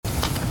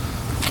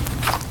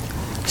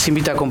Les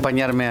invito a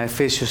acompañarme a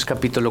Efesios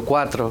capítulo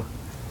 4,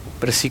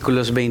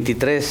 versículos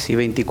 23 y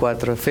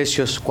 24.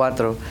 Efesios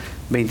 4,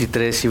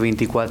 23 y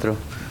 24.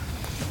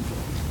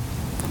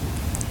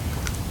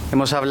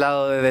 Hemos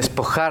hablado de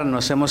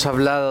despojarnos, hemos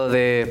hablado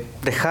de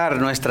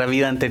dejar nuestra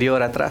vida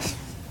anterior atrás.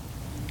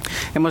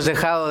 Hemos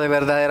dejado de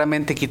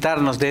verdaderamente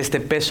quitarnos de este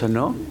peso,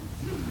 ¿no?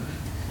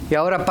 Y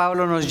ahora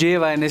Pablo nos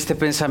lleva en este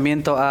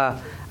pensamiento a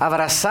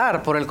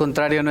abrazar, por el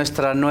contrario,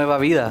 nuestra nueva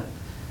vida.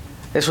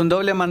 Es un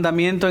doble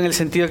mandamiento en el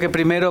sentido que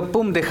primero,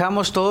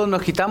 dejamos todo,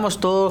 nos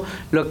quitamos todo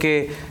lo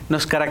que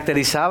nos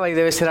caracterizaba y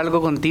debe ser algo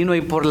continuo,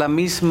 y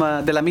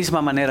de la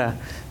misma manera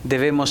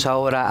debemos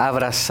ahora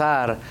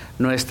abrazar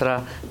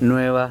nuestra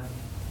nueva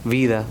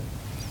vida.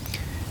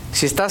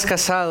 Si estás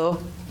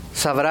casado,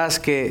 sabrás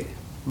que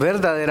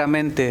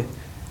verdaderamente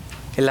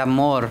el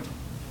amor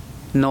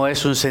no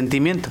es un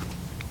sentimiento.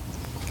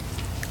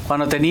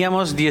 Cuando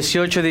teníamos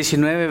 18,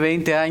 19,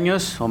 20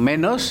 años o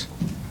menos,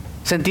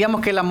 sentíamos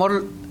que el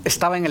amor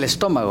estaba en el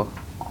estómago,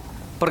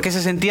 porque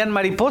se sentían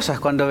mariposas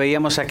cuando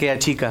veíamos a aquella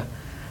chica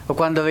o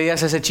cuando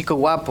veías a ese chico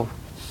guapo.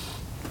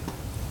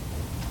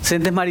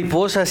 Sientes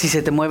mariposas y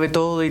se te mueve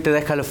todo y te da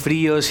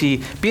escalofríos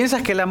y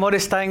piensas que el amor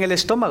está en el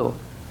estómago.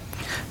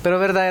 Pero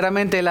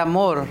verdaderamente el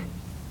amor,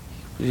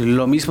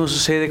 lo mismo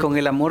sucede con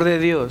el amor de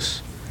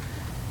Dios.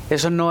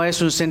 Eso no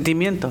es un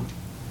sentimiento.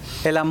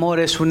 El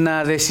amor es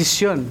una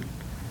decisión.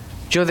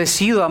 Yo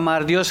decido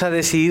amar, Dios ha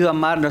decidido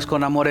amarnos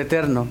con amor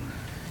eterno.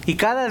 Y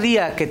cada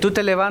día que tú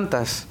te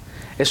levantas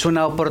es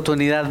una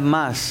oportunidad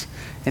más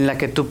en la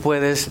que tú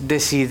puedes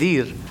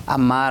decidir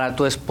amar a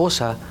tu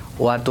esposa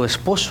o a tu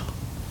esposo.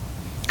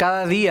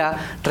 Cada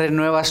día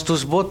renuevas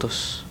tus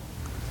votos.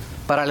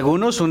 Para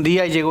algunos un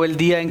día llegó el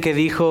día en que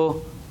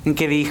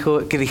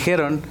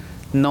dijeron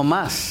no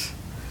más.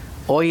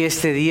 Hoy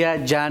este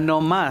día ya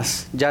no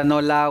más, ya no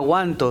la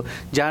aguanto,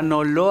 ya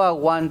no lo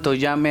aguanto,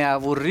 ya me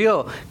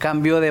aburrió,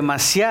 cambió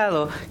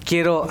demasiado,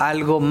 quiero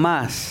algo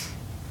más.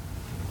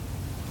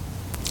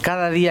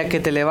 Cada día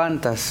que te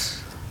levantas,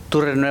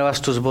 tú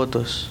renuevas tus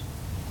votos.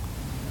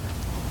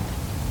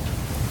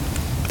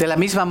 De la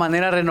misma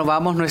manera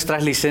renovamos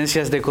nuestras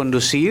licencias de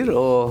conducir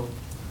o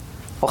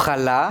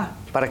ojalá,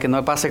 para que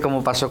no pase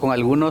como pasó con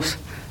algunos,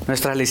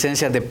 nuestras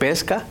licencias de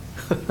pesca,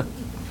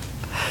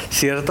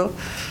 ¿cierto?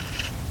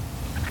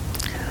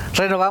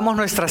 Renovamos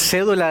nuestra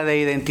cédula de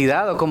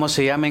identidad o como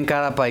se llama en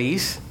cada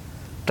país.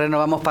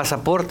 Renovamos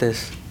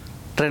pasaportes,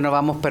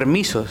 renovamos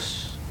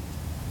permisos.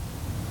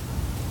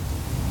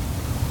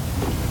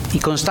 Y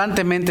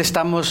constantemente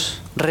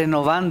estamos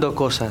renovando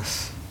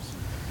cosas.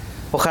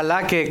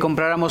 Ojalá que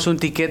compráramos un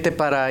tiquete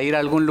para ir a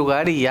algún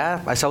lugar y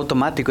ya es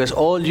automático, es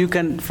all you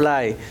can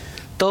fly.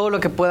 Todo lo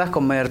que puedas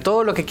comer,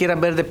 todo lo que quieras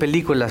ver de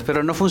películas,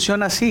 pero no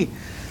funciona así.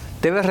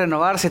 Debes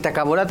renovar, se te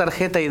acabó la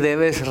tarjeta y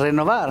debes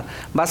renovar.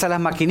 Vas a las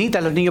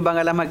maquinitas, los niños van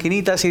a las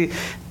maquinitas y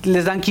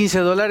les dan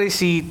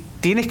 $15 y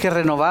tienes que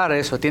renovar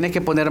eso, tienes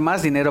que poner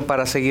más dinero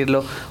para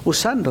seguirlo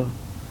usando.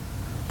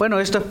 Bueno,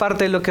 esto es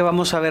parte de lo que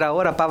vamos a ver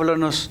ahora. Pablo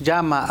nos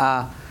llama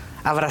a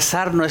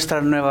abrazar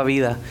nuestra nueva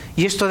vida.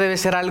 Y esto debe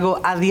ser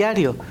algo a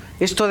diario.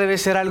 Esto debe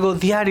ser algo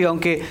diario.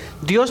 Aunque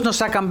Dios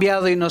nos ha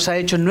cambiado y nos ha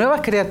hecho nuevas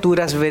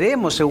criaturas,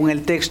 veremos según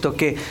el texto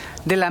que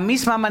de la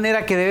misma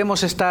manera que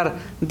debemos estar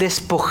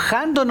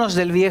despojándonos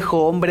del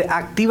viejo hombre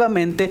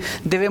activamente,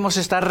 debemos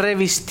estar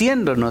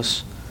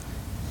revistiéndonos.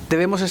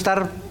 Debemos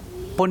estar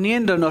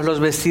poniéndonos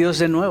los vestidos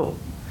de nuevo.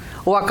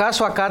 ¿O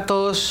acaso acá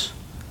todos,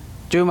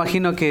 yo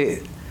imagino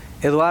que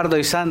Eduardo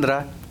y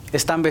Sandra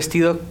están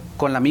vestidos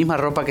con la misma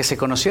ropa que se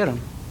conocieron?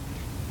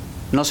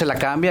 No se la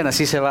cambian,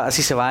 así se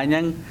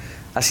bañan,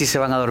 así se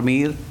van a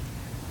dormir,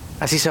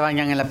 así se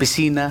bañan en la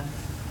piscina.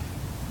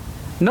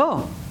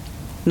 No,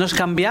 nos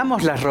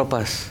cambiamos las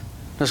ropas,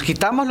 nos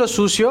quitamos lo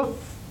sucio,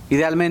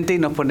 idealmente, y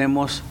nos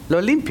ponemos lo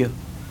limpio.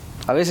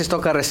 A veces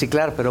toca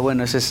reciclar, pero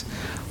bueno, esa es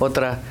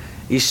otra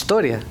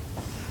historia.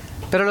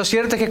 Pero lo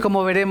cierto es que,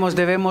 como veremos,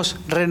 debemos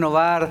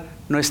renovar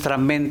nuestra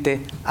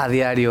mente a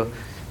diario.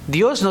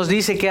 Dios nos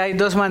dice que hay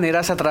dos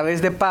maneras a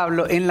través de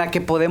Pablo en la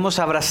que podemos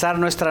abrazar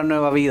nuestra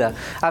nueva vida.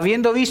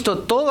 Habiendo visto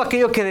todo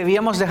aquello que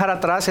debíamos dejar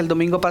atrás el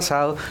domingo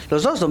pasado,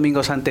 los 2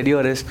 domingos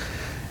anteriores,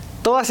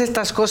 todas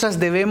estas cosas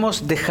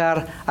debemos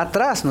dejar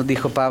atrás, nos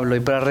dijo Pablo.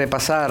 Y para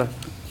repasar,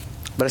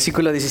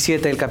 versículo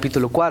 17 del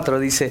capítulo 4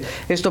 dice: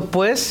 esto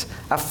pues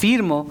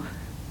afirmo,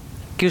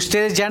 que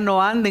ustedes ya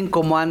no anden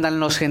como andan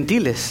los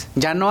gentiles,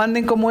 ya no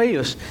anden como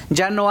ellos,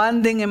 ya no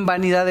anden en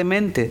vanidad de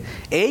mente.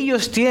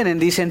 Ellos tienen,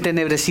 dice,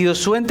 entenebrecido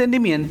su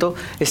entendimiento,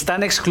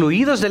 están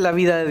excluidos de la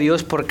vida de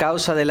Dios por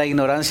causa de la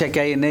ignorancia que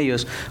hay en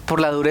ellos, por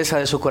la dureza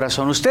de su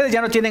corazón. Ustedes ya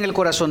no tienen el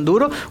corazón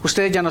duro,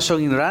 ustedes ya no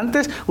son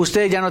ignorantes,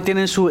 ustedes ya no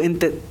tienen su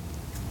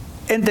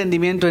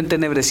entendimiento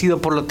entenebrecido,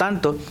 por lo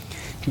tanto,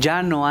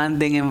 ya no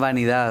anden en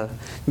vanidad,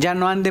 ya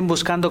no anden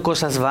buscando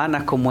cosas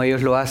vanas como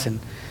ellos lo hacen.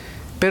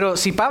 Pero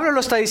si Pablo lo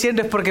está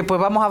diciendo es porque pues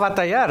vamos a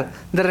batallar.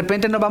 De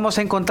repente nos vamos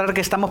a encontrar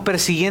que estamos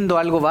persiguiendo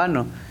algo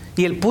vano.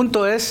 Y el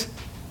punto es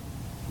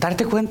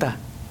darte cuenta.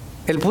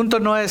 El punto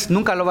no es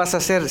nunca lo vas a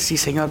hacer. Sí,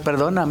 Señor,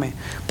 perdóname.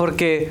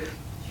 Porque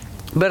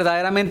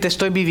verdaderamente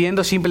estoy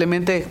viviendo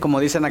simplemente, como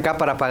dicen acá,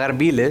 para pagar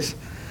biles.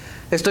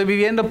 Estoy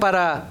viviendo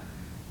para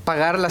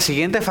pagar la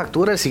siguiente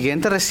factura, el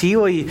siguiente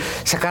recibo y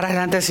sacar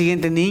adelante al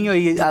siguiente niño,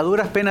 y a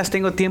duras penas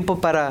tengo tiempo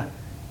para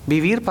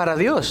vivir para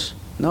Dios,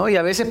 ¿no? Y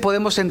a veces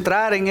podemos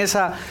entrar en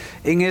esa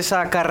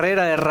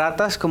carrera de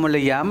ratas, como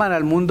le llaman,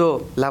 al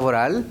mundo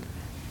laboral.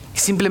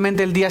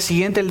 Simplemente el día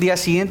siguiente,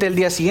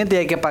 y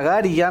hay que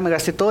pagar, y ya me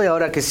gasté todo, y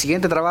ahora que el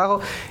siguiente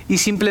trabajo, y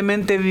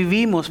simplemente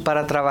vivimos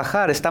para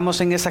trabajar. Estamos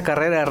en esa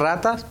carrera de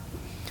ratas,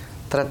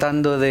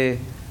 tratando de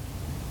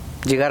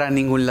llegar a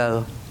ningún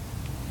lado.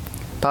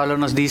 Pablo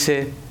nos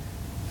dice,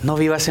 no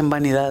vivas en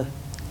vanidad.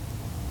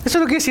 Eso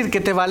no quiere decir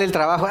que te vale el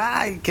trabajo,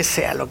 ay, que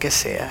sea lo que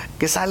sea,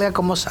 que salga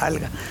como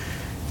salga.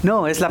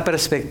 No, es la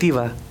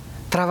perspectiva.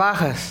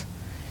 Trabajas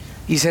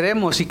y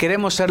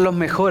queremos ser los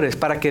mejores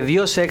para que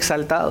Dios sea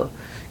exaltado.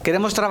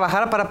 Queremos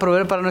trabajar para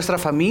proveer para nuestra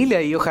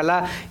familia y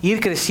ojalá ir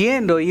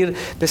creciendo, ir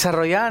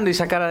desarrollando y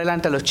sacar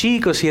adelante a los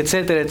chicos y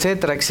etcétera,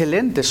 etcétera.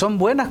 Excelente, son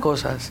buenas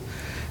cosas.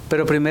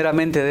 Pero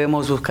primeramente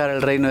debemos buscar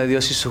el reino de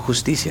Dios y su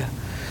justicia.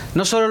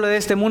 No solo lo de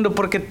este mundo,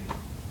 porque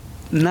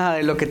nada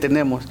de lo que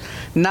tenemos,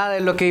 nada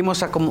de lo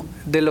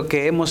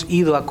que hemos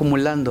ido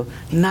acumulando,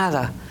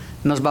 nada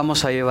nos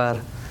vamos a llevar.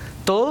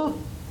 Todo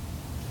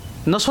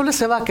no solo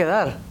se va a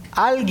quedar,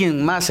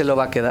 alguien más se lo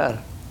va a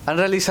quedar. ¿Han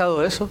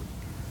realizado eso?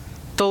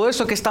 Todo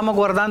eso que estamos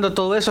guardando,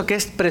 todo eso que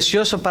es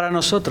precioso para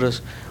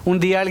nosotros, un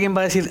día alguien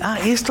va a decir,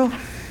 esto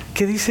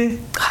que dice,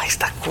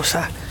 esta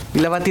cosa, y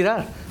la va a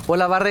tirar, o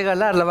la va a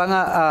regalar, la van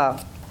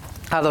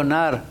a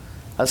donar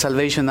al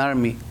Salvation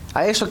Army,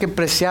 a eso que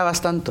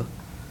preciabas tanto.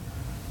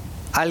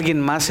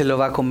 Alguien más se lo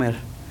va a comer,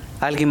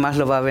 alguien más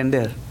lo va a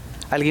vender,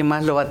 alguien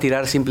más lo va a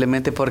tirar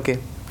simplemente porque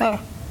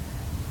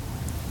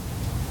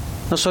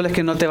no solo es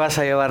que no te vas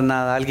a llevar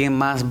nada, alguien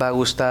más va a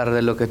gustar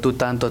de lo que tú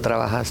tanto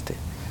trabajaste.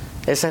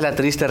 Esa es la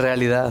triste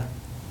realidad.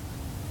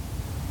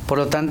 Por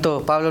lo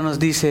tanto, Pablo nos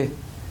dice,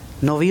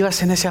 no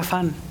vivas en ese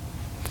afán,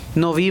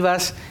 no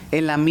vivas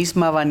en la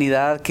misma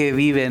vanidad que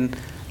viven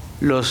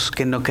los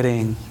que no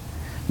creen.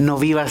 No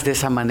vivas de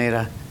esa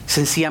manera,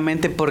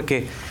 sencillamente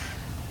porque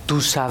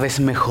tú sabes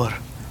mejor.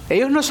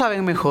 Ellos no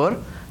saben mejor.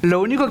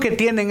 Lo único que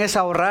tienen es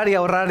ahorrar y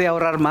ahorrar y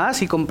ahorrar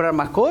más y comprar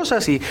más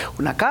cosas y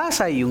una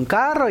casa y un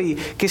carro y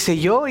qué sé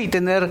yo, y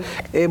tener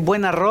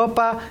buena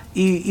ropa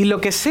y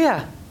lo que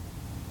sea.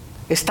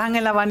 Están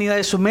en la vanidad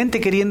de su mente,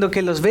 queriendo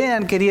que los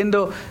vean,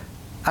 queriendo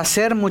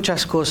hacer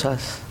muchas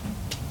cosas.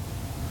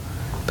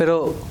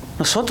 Pero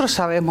nosotros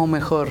sabemos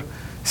mejor,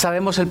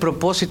 sabemos el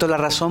propósito, la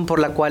razón por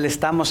la cual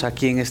estamos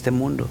aquí en este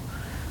mundo,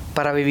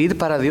 para vivir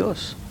para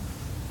Dios.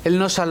 Él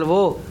nos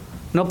salvó,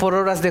 no por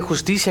obras de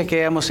justicia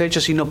que hayamos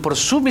hecho, sino por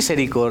su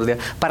misericordia,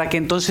 para que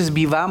entonces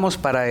vivamos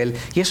para Él.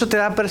 Y eso te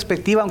da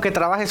perspectiva, aunque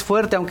trabajes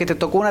fuerte, aunque te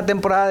tocó una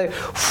temporada de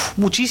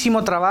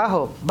muchísimo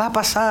trabajo, va a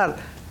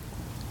pasar.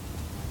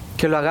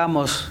 Que lo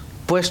hagamos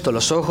puesto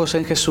los ojos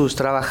en Jesús,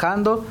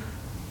 trabajando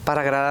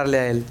para agradarle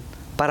a Él,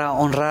 para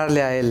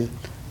honrarle a Él,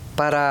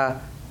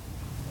 para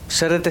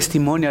ser de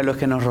testimonio a los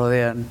que nos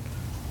rodean,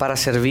 para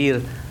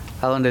servir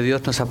a donde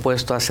Dios nos ha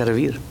puesto a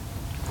servir.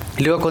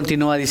 Y luego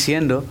continúa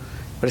diciendo,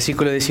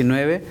 versículo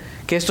 19,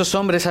 que estos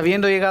hombres,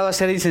 habiendo llegado a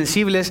ser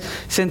insensibles,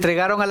 se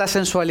entregaron a la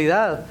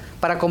sensualidad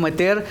para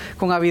cometer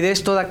con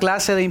avidez toda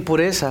clase de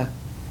impureza.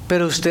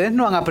 Pero ustedes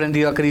no han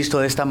aprendido a Cristo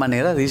de esta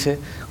manera, dice.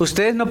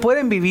 Ustedes no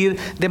pueden vivir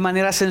de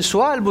manera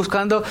sensual,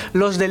 buscando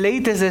los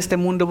deleites de este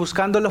mundo,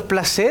 buscando los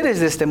placeres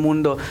de este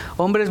mundo.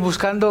 Hombres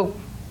buscando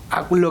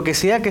lo que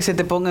sea que se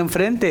te ponga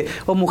enfrente,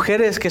 o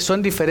mujeres que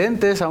son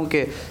diferentes,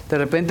 aunque de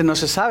repente no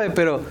se sabe,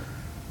 pero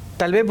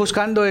tal vez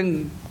buscando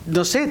en,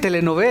 no sé,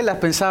 telenovelas,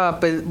 pensaba,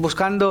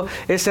 buscando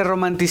ese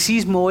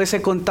romanticismo o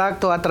ese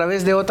contacto a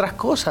través de otras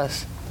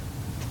cosas.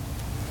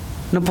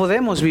 No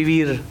podemos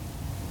vivir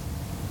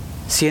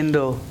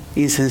siendo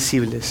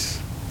insensibles.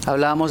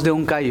 Hablábamos de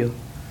un callo,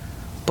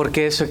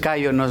 porque ese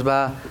callo nos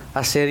va a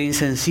hacer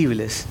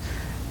insensibles,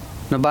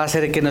 nos va a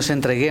hacer que nos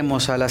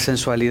entreguemos a la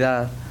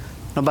sensualidad,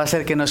 nos va a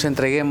hacer que nos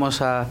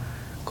entreguemos a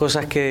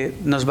cosas que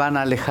nos van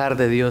a alejar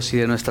de Dios y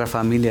de nuestra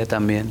familia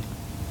también.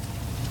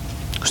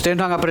 Ustedes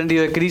no han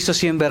aprendido de Cristo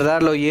si en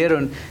verdad lo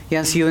oyeron y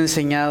han sido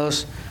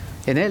enseñados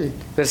en Él.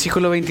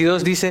 Versículo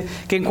 22 dice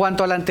que en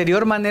cuanto a la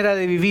anterior manera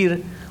de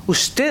vivir,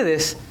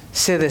 ustedes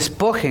se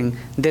despojen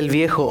del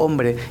viejo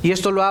hombre. Y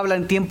esto lo habla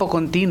en tiempo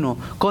continuo.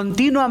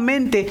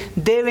 Continuamente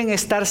deben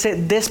estarse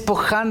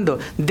despojando.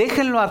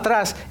 Déjenlo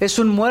atrás. Es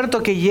un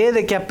muerto que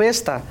hiede, que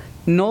apesta.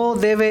 No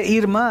debe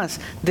ir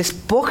más.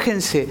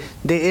 Despójense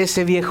de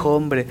ese viejo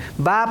hombre.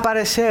 Va a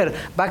aparecer,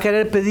 va a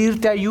querer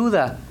pedirte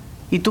ayuda.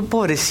 Y tú,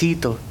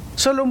 pobrecito,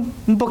 solo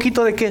un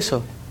poquito de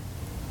queso.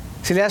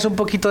 Si le das un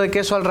poquito de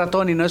queso al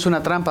ratón y no es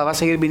una trampa, va a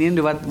seguir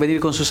viniendo y va a venir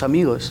con sus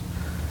amigos.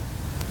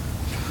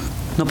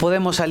 No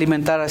podemos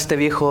alimentar a este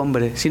viejo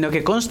hombre, sino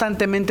que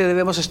constantemente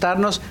debemos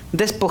estarnos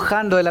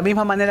despojando, de la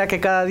misma manera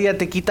que cada día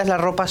te quitas la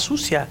ropa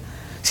sucia.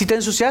 Si te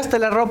ensuciaste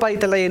la ropa y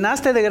te la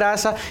llenaste de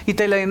grasa y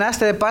te la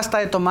llenaste de pasta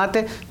de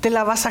tomate, te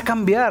la vas a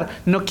cambiar.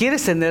 No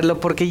quieres tenerlo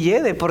porque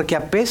hiede, porque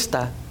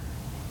apesta.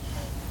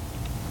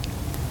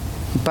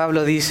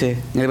 Pablo dice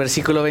en el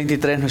versículo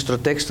 23, nuestro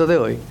texto de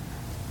hoy,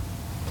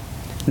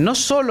 no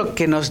solo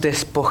que nos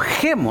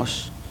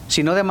despojemos,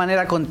 sino de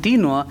manera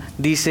continua,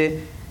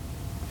 dice,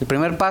 el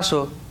primer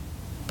paso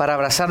para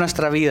abrazar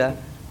nuestra vida,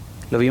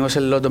 lo vimos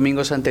en los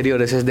domingos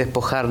anteriores, es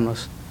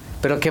despojarnos.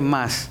 Pero ¿qué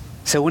más?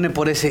 Se une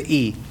por ese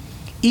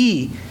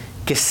y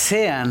que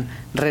sean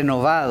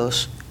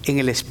renovados en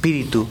el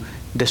espíritu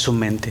de su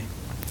mente.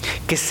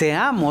 Que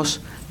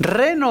seamos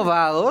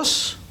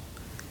renovados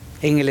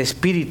en el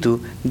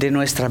espíritu de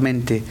nuestra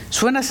mente.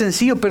 Suena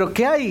sencillo, pero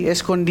 ¿qué hay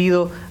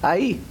escondido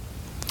ahí?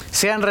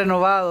 Sean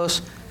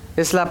renovados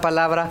es la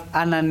palabra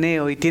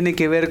ananeo y tiene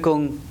que ver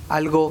con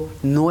algo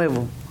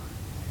nuevo.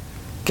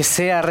 Que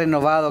sea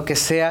renovado, que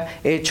sea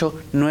hecho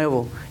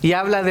nuevo. Y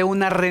habla de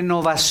una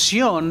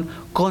renovación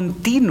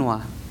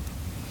continua.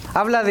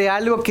 Habla de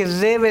algo que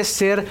debe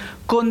ser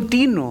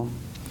continuo.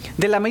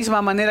 De la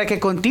misma manera que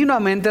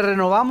continuamente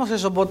renovamos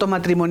esos votos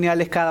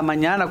matrimoniales cada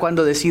mañana,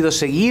 cuando decido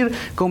seguir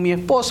con mi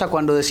esposa,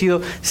 cuando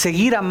decido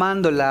seguir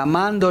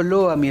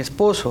amándolo a mi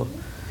esposo.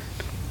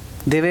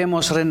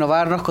 Debemos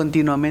renovarnos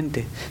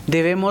continuamente.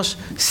 Debemos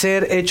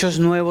ser hechos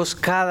nuevos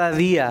cada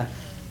día.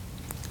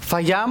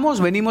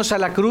 Fallamos, venimos a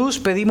la cruz,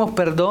 pedimos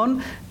perdón,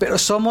 pero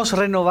somos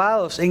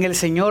renovados en el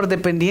Señor,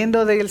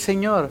 dependiendo del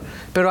Señor.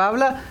 Pero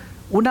habla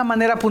una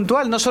manera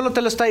puntual, no solo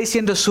te lo está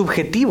diciendo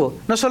subjetivo,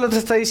 no solo te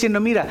está diciendo,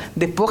 mira,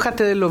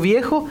 despójate de lo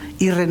viejo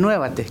y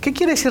renuévate. ¿Qué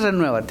quiere decir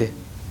renuévate?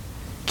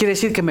 ¿Quiere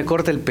decir que me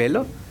corte el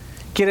pelo?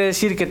 ¿Quiere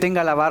decir que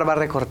tenga la barba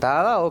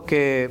recortada o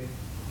que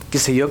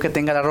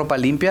tenga la ropa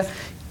limpia?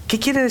 ¿Qué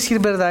quiere decir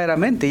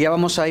verdaderamente? Ya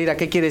vamos a ir a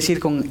qué quiere decir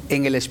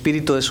en el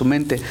espíritu de su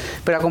mente.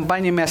 Pero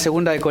acompáñenme a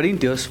 2 de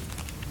Corintios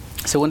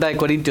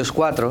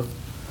 4.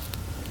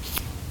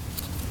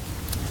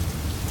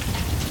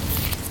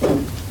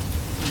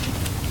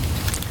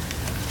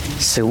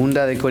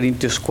 Segunda de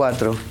Corintios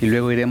 4 y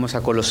luego iremos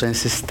a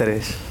Colosenses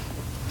 3.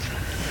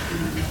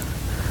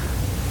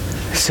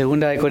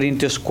 Segunda de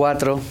Corintios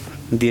 4,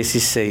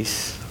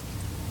 16.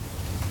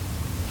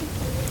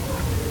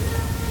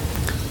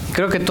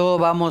 Creo que todos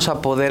vamos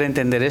a poder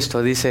entender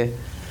esto. Dice,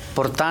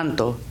 por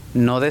tanto,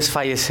 no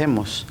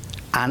desfallecemos.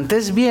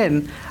 Antes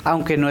bien,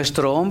 aunque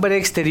nuestro hombre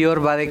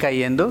exterior va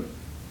decayendo,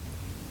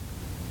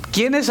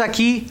 ¿quiénes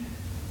aquí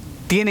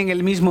tienen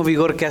el mismo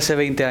vigor que hace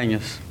 20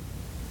 años?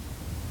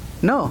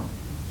 No,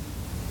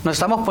 nos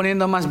estamos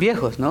poniendo más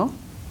viejos, ¿no?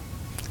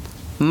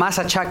 Más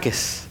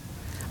achaques,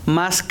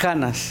 más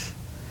canas,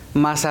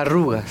 más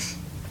arrugas,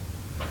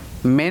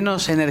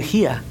 menos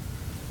energía.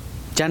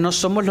 Ya no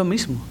somos lo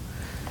mismo.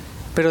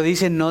 Pero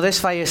dice, no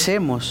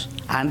desfallecemos.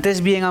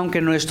 Antes bien, aunque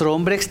nuestro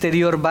hombre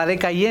exterior va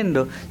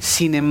decayendo,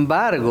 sin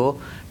embargo,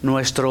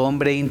 nuestro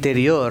hombre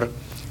interior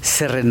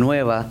se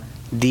renueva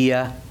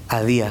día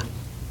a día.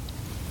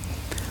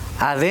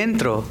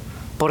 Adentro,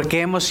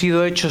 porque hemos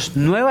sido hechos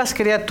nuevas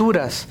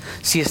criaturas,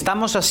 si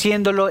estamos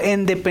haciéndolo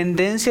en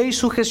dependencia y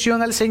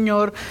sujeción al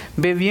Señor,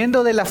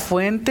 bebiendo de la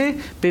fuente,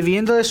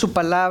 bebiendo de su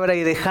palabra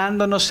y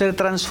dejándonos ser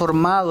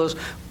transformados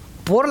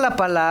por la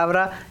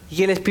palabra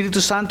y el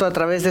Espíritu Santo a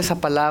través de esa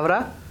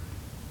palabra,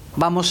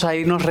 vamos a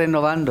irnos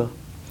renovando.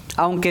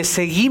 Aunque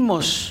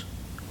seguimos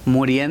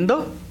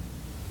muriendo,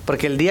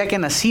 porque el día que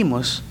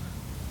nacimos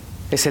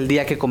es el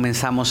día que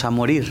comenzamos a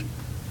morir.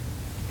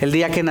 El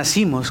día que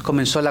nacimos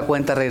comenzó la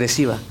cuenta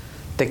regresiva.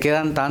 Te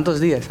quedan tantos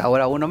días,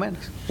 ahora uno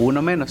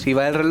menos. Y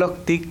va el reloj,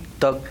 tic,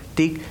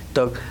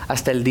 toc,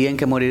 hasta el día en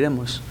que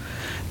moriremos.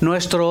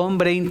 Nuestro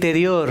hombre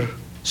interior,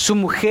 su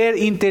mujer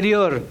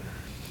interior,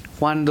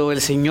 cuando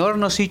el Señor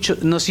nos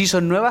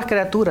hizo nuevas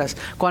criaturas,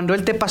 cuando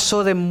Él te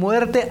pasó de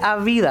muerte a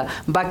vida,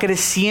 va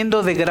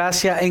creciendo de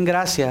gracia en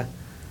gracia.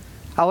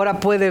 Ahora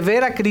puede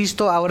ver a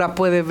Cristo, ahora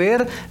puede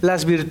ver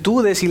las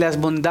virtudes y las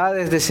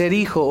bondades de ser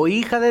hijo o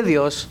hija de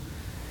Dios.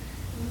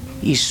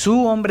 Y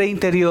su hombre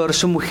interior,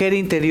 su mujer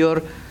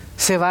interior,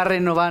 se va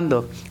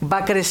renovando,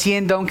 va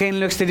creciendo. Aunque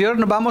en lo exterior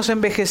nos vamos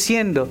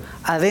envejeciendo,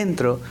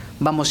 adentro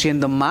vamos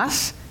siendo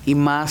más y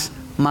más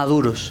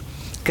maduros,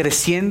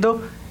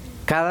 creciendo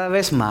cada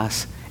vez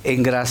más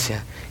en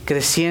gracia,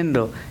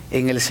 creciendo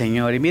en el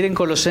Señor. Y miren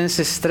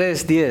Colosenses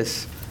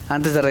 3:10,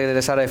 antes de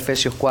regresar a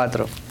Efesios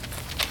 4.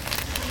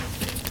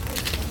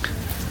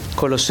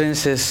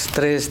 Colosenses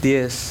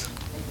 3:10.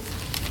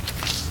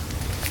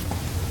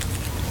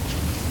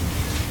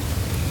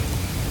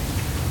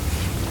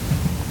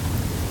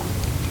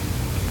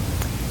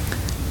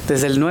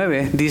 Desde el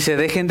 9 dice,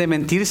 dejen de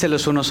mentirse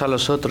los unos a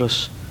los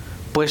otros,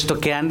 puesto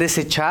que han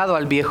desechado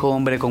al viejo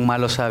hombre con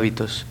malos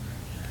hábitos.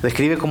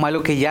 Describe como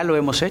algo que ya lo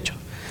hemos hecho.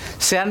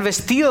 Se han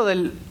vestido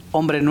del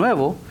hombre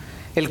nuevo,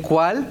 el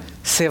cual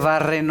se va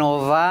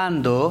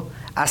renovando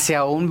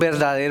hacia un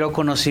verdadero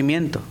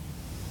conocimiento,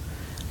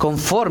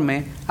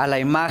 conforme a la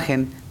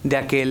imagen de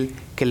aquel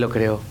que lo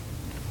creó.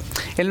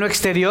 En lo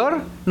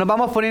exterior nos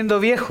vamos poniendo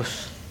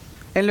viejos.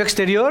 En lo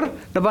exterior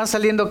nos van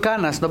saliendo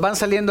canas, nos van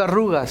saliendo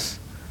arrugas.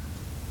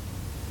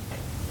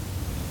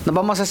 Nos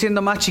vamos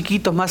haciendo más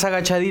chiquitos, más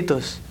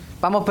agachaditos.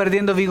 Vamos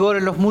perdiendo vigor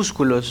en los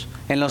músculos,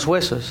 en los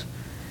huesos.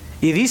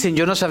 Y dicen,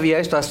 yo no sabía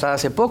esto hasta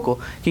hace poco,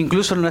 que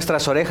incluso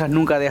nuestras orejas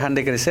nunca dejan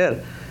de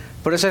crecer.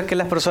 Por eso es que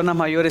las personas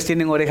mayores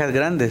tienen orejas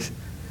grandes.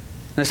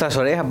 Nuestras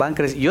orejas van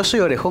creciendo. Yo soy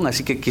orejón,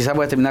 así que quizás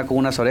voy a terminar con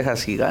unas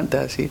orejas gigantes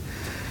así.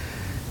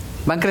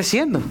 Van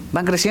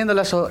creciendo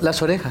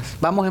las orejas,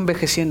 vamos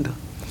envejeciendo.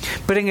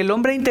 Pero en el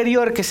hombre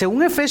interior, que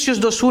según Efesios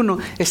 2:1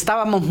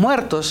 estábamos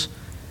muertos.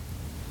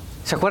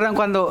 ¿Se acuerdan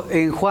cuando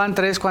en Juan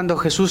 3, cuando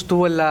Jesús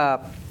tuvo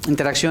la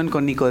interacción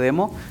con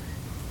Nicodemo?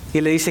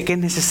 Y le dice que es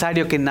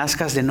necesario que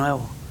nazcas de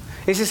nuevo.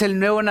 Ese es el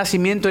nuevo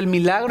nacimiento, el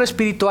milagro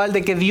espiritual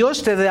de que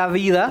Dios te da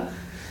vida,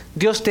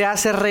 Dios te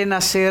hace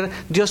renacer,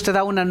 Dios te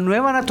da una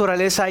nueva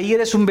naturaleza, y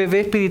eres un bebé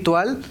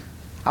espiritual.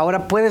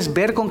 Ahora puedes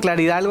ver con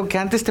claridad algo que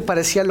antes te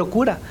parecía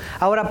locura.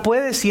 Ahora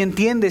puedes y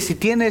entiendes y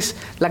tienes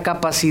la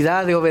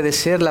capacidad de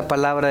obedecer la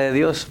palabra de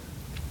Dios.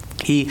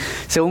 Y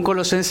según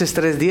Colosenses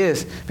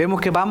 3:10, vemos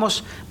que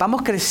vamos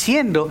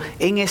creciendo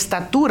en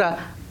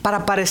estatura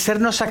para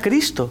parecernos a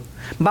Cristo.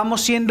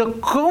 Vamos siendo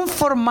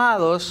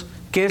conformados,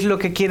 que es lo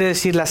que quiere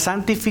decir la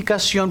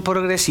santificación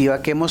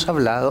progresiva que hemos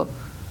hablado.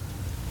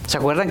 ¿Se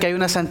acuerdan que hay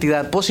una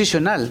santidad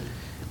posicional?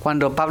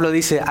 Cuando Pablo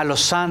dice a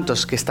los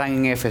santos que están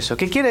en Éfeso.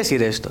 ¿Qué quiere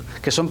decir esto?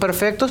 ¿Que son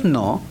perfectos?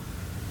 No.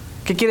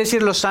 ¿Qué quiere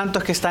decir los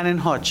santos que están en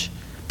Hodge?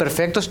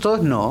 ¿Perfectos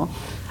todos? No.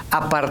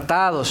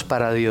 Apartados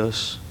para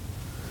Dios.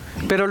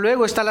 Pero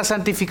luego está la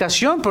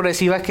santificación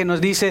progresiva que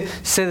nos dice,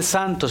 sed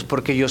santos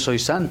porque yo soy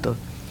santo.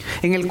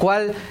 En el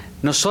cual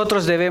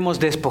nosotros debemos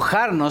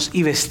despojarnos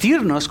y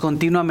vestirnos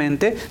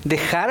continuamente,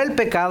 dejar el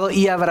pecado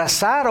y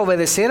abrazar,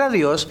 obedecer a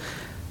Dios.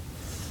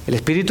 El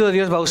Espíritu de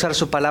Dios va a usar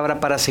su palabra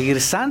para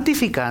seguir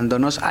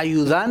santificándonos,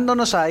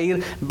 ayudándonos a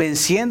ir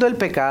venciendo el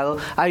pecado,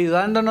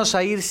 ayudándonos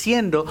a ir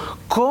siendo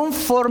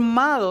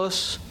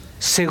conformados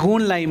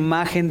según la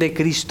imagen de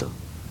Cristo.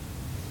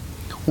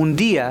 Un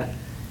día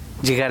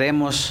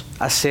llegaremos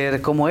a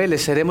ser como Él,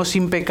 seremos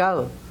sin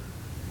pecado.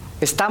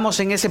 Estamos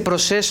en ese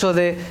proceso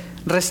de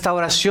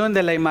restauración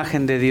de la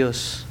imagen de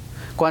Dios.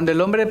 Cuando el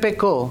hombre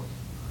pecó,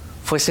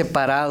 fue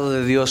separado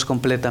de Dios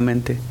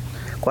completamente.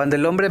 Cuando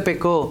el hombre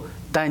pecó,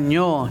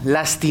 dañó,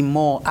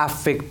 lastimó,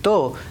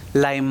 afectó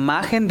la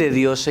imagen de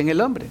Dios en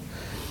el hombre.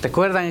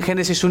 ¿Recuerdan en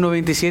Génesis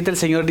 1:27 el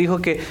Señor dijo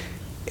que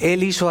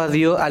Él hizo a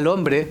Dios, al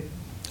hombre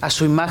a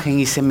su imagen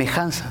y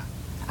semejanza?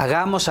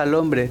 Hagamos al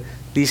hombre,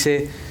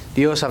 dice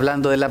Dios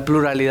hablando de la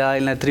pluralidad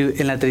en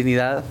la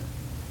Trinidad.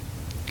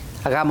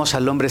 Hagamos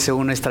al hombre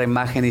según nuestra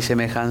imagen y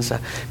semejanza.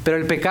 Pero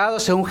el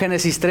pecado, según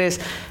Génesis 3,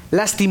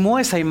 lastimó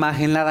esa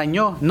imagen, la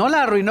dañó, no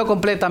la arruinó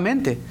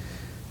completamente,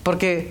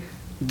 porque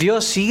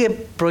Dios sigue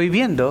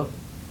prohibiendo,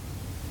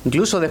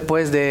 incluso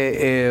después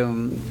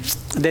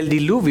del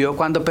diluvio,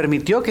 cuando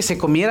permitió que se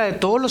comiera de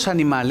todos los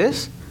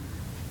animales.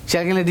 Si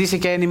alguien les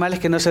dice que hay animales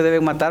que no se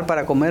deben matar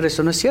para comer,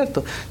 eso no es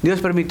cierto. Dios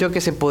permitió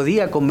que se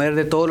podía comer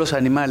de todos los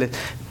animales,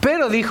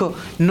 pero dijo,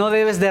 no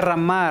debes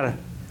derramar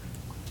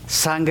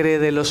sangre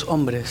de los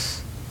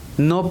hombres.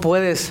 No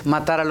puedes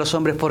matar a los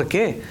hombres. ¿Por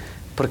qué?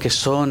 Porque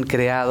son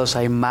creados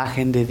a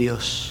imagen de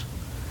Dios.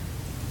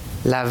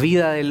 La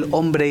vida del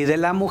hombre y de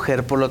la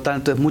mujer, por lo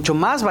tanto, es mucho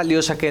más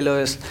valiosa que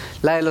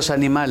la de los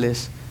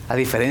animales, a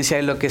diferencia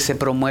de lo que se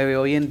promueve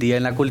hoy en día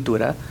en la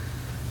cultura,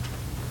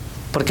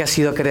 porque ha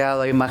sido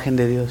creado a imagen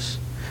de Dios.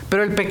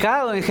 Pero el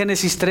pecado en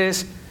Génesis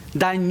 3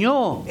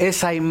 dañó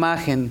esa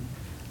imagen,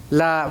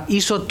 la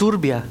hizo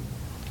turbia,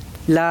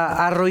 la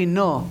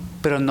arruinó,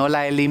 pero no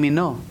la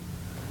eliminó.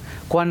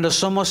 Cuando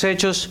somos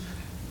hechos,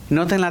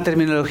 noten la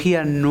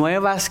terminología,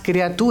 nuevas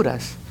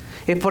criaturas,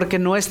 es porque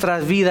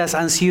nuestras vidas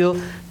han sido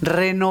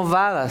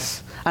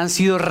renovadas, han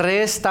sido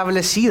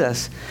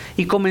restablecidas,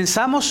 y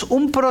comenzamos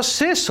un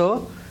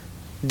proceso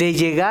de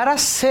llegar a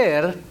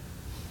ser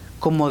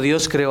como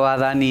Dios creó a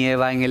Adán y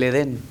Eva en el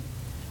Edén.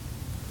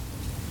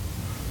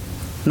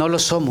 No lo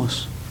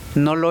somos,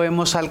 no lo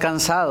hemos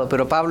alcanzado,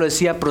 pero Pablo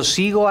decía,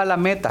 prosigo a la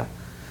meta.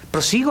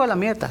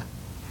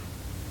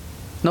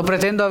 No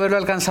pretendo haberlo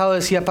alcanzado,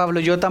 decía Pablo,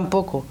 yo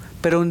tampoco,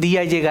 pero un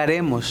día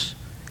llegaremos,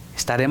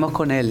 estaremos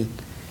con Él,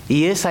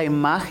 y esa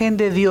imagen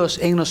de Dios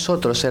en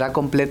nosotros será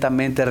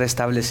completamente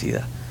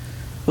restablecida.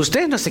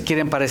 Ustedes no se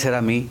quieren parecer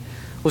a mí,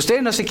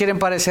 ustedes no se quieren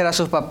parecer a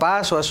sus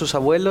papás o a sus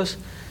abuelos,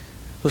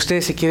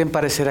 ustedes se quieren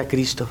parecer a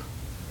Cristo.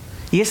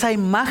 Y esa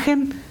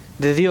imagen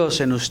de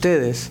Dios en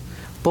ustedes,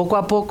 poco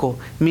a poco,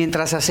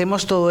 mientras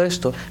hacemos todo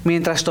esto,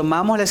 mientras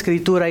tomamos la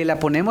Escritura y la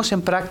ponemos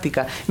en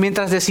práctica,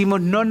 mientras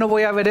decimos, no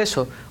voy a ver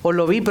eso, o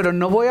lo vi, pero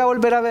no voy a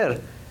volver a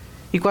ver.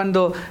 Y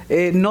cuando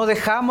no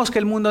dejamos que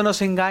el mundo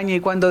nos engañe, y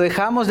cuando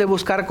dejamos de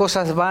buscar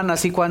cosas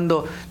vanas, y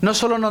cuando no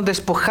solo nos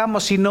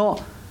despojamos, sino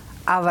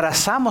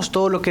abrazamos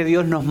todo lo que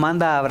Dios nos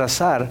manda a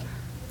abrazar,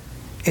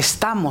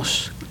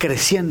 estamos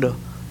creciendo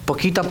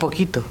poquito a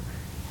poquito,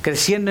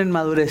 creciendo en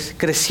madurez,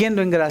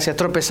 creciendo en gracia.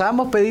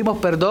 Tropezamos, pedimos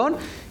perdón,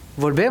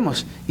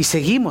 volvemos y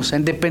seguimos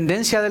en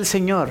dependencia del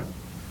Señor.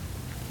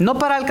 No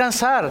para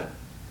alcanzar,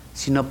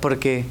 sino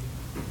porque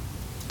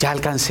ya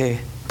alcancé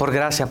por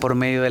gracia, por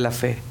medio de la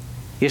fe.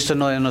 Y esto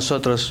no de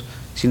nosotros,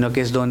 sino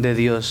que es don de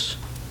Dios.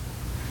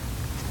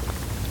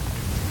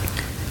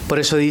 Por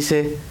eso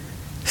dice,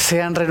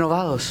 sean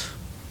renovados.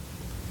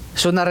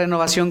 Es una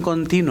renovación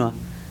continua.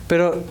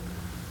 Pero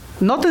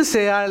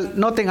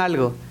noten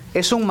algo,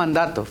 es un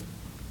mandato.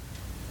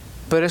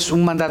 Pero es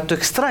un mandato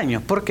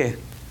extraño. ¿Por qué?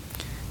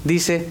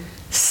 Dice,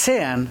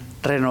 sean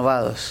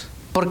renovados.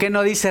 ¿Por qué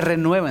no dice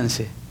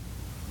renuévense?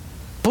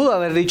 Pudo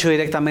haber dicho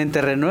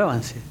directamente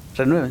renuévanse.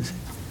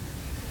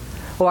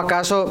 ¿O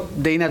acaso,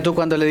 Deina, tú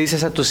cuando le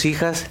dices a tus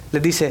hijas,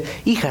 les dice,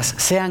 hijas,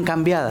 sean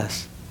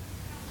cambiadas?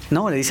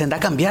 No, le dicen, anda,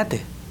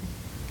 cambiate,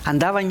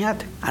 anda,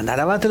 bañate, anda,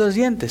 lávate los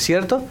dientes,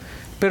 ¿cierto?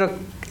 Pero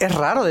es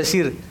raro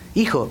decir,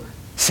 hijo,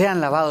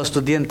 sean lavados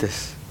tus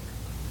dientes.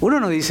 Uno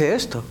no dice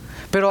esto.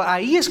 Pero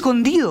ahí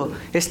escondido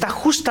está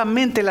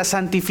justamente la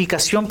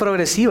santificación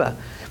progresiva.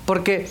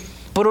 Porque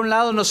por un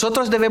lado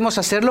nosotros debemos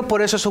hacerlo,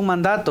 por eso es un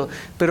mandato.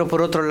 Pero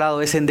por otro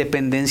lado es en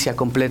dependencia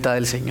completa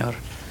del Señor.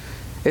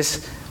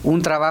 Es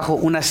un trabajo,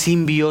 una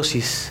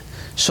simbiosis.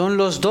 Son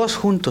los dos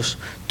juntos.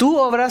 Tú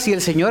obras y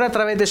el Señor a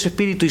través de su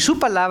Espíritu y su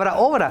palabra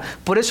obra.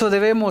 Por eso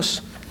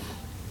debemos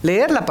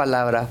leer la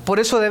palabra. Por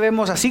eso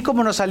debemos, así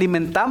como nos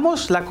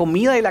alimentamos, la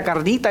comida y la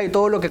carnita y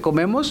todo lo que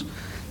comemos,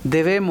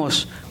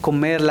 debemos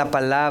comer la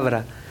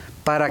palabra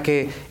para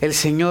que el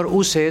Señor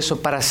use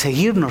eso para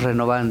seguirnos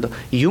renovando.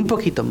 Y un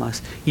poquito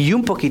más, y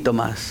un poquito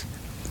más.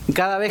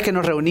 Cada vez que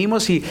nos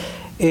reunimos y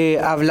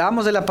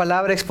hablamos de la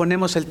palabra,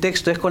 exponemos el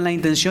texto, es con la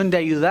intención de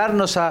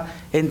ayudarnos a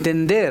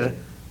entender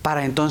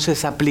para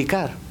entonces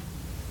aplicar.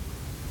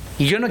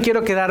 Y yo no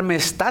quiero quedarme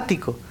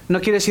estático,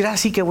 no quiero decir,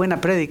 sí, qué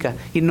buena prédica,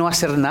 y no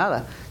hacer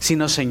nada,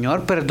 sino,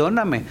 Señor,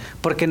 perdóname,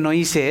 porque no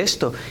hice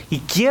esto, y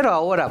quiero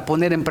ahora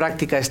poner en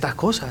práctica estas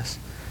cosas.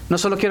 No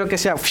solo quiero que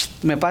sea,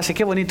 me pase,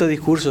 qué bonito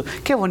discurso,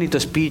 qué bonito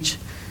speech.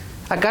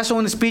 ¿Acaso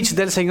un speech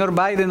del señor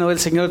Biden o del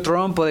señor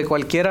Trump o de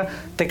cualquiera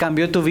te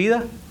cambió tu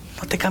vida?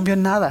 No te cambió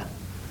nada.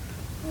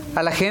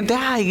 A la gente,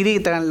 y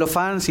gritan los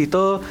fans y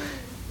todo,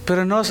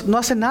 pero no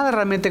hacen nada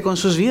realmente con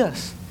sus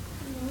vidas.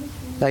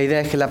 La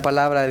idea es que la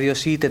palabra de Dios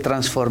sí te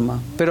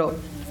transforma. Pero,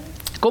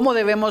 ¿cómo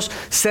debemos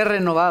ser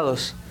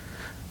renovados?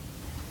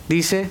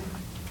 Dice,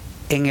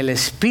 en el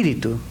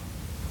espíritu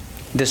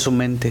de su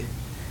mente.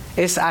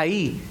 Es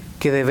ahí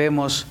que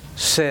debemos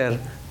ser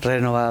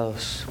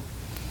renovados.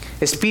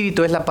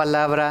 Espíritu es la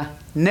palabra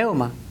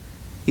neuma,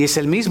 y es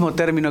el mismo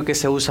término que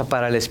se usa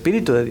para el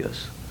Espíritu de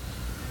Dios.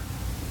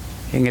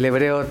 En el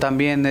hebreo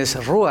también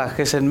es ruach,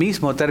 que es el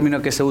mismo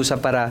término que se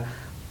usa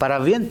para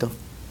viento.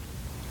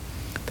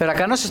 Pero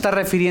acá no se está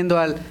refiriendo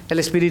al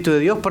Espíritu de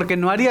Dios, porque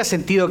no haría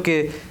sentido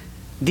que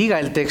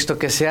diga el texto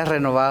que seas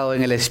renovado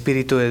en el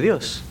Espíritu de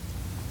Dios.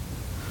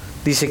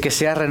 Dice que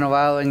seas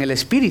renovado en el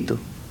Espíritu.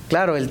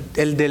 Claro,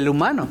 el del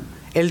humano,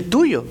 el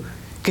tuyo,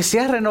 que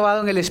seas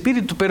renovado en el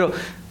Espíritu. Pero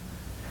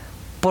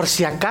por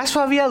si acaso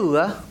había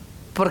duda,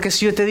 porque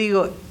si yo te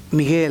digo,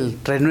 Miguel,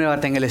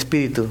 renuévate en el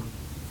Espíritu,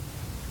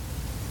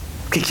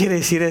 ¿qué quiere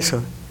decir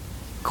eso?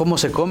 ¿Cómo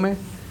se come?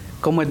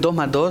 ¿Cómo es 2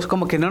 más 2?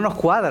 Como que no nos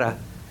cuadra.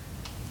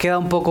 Queda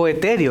un poco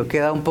etéreo,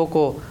 queda un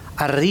poco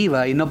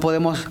arriba y no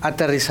podemos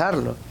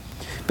aterrizarlo.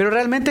 Pero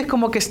realmente es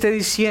como que esté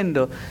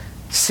diciendo,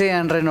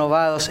 sean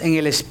renovados en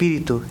el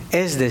Espíritu,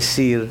 es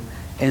decir,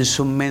 en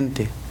su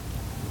mente.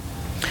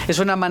 Es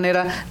una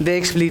manera de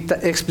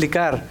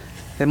explicar,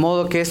 de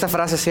modo que esta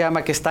frase se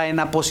llama que está en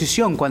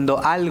aposición,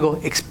 cuando algo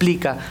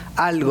explica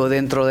algo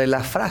dentro de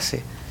la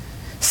frase.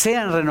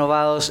 Sean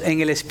renovados en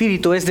el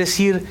Espíritu, es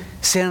decir,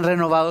 sean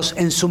renovados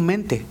en su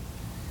mente.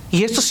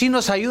 Y esto sí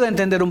nos ayuda a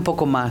entender un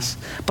poco más,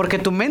 porque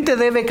tu mente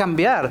debe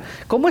cambiar.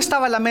 ¿Cómo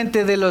estaba la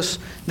mente de los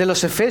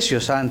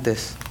efesios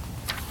antes?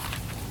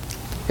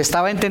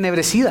 Estaba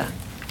entenebrecida.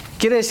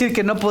 Quiere decir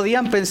que no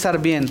podían pensar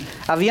bien.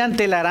 Habían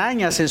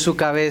telarañas en su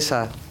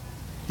cabeza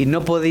y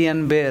no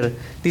podían ver.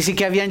 Dice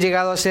que habían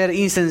llegado a ser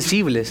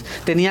insensibles.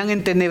 Tenían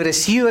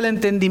entenebrecido el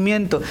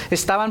entendimiento.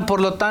 Estaban, por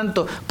lo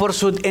tanto, por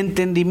su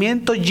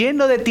entendimiento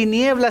lleno de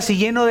tinieblas y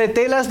lleno de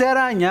telas de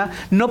araña,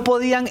 no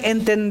podían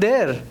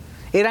entender.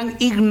 Eran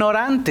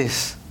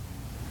ignorantes.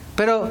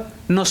 Pero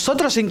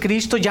nosotros en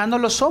Cristo ya no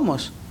lo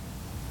somos.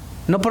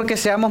 No porque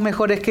seamos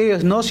mejores que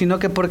ellos, no, sino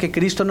que porque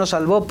Cristo nos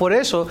salvó. Por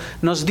eso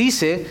nos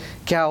dice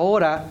que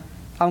ahora,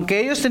 aunque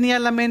ellos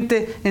tenían la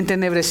mente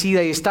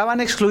entenebrecida y estaban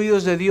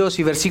excluidos de Dios,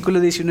 y versículo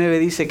 19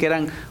 dice que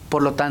eran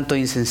por lo tanto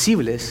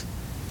insensibles,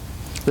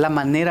 la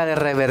manera de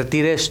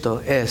revertir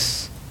esto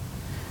es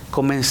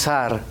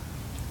comenzar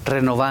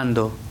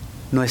renovando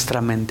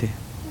nuestra mente.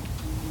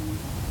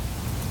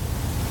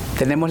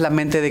 Tenemos la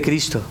mente de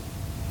Cristo,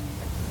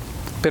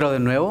 pero de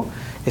nuevo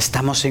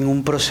estamos en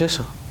un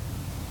proceso.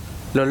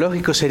 Lo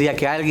lógico sería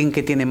que alguien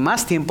que tiene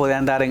más tiempo de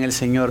andar en el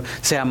Señor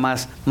sea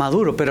más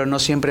maduro, pero no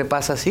siempre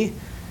pasa así,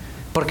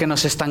 porque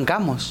nos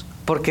estancamos,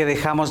 porque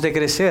dejamos de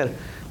crecer,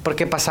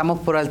 porque pasamos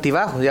por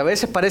altibajos y a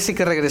veces parece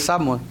que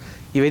regresamos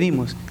y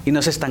venimos y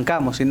nos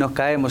estancamos y nos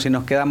caemos y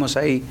nos quedamos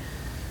ahí.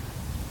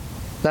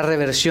 La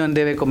reversión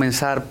debe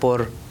comenzar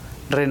por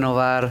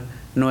renovar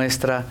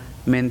nuestra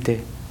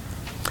mente.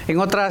 En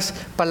otras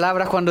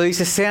palabras, cuando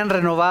dice sean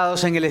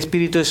renovados en el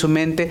espíritu de su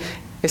mente,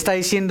 está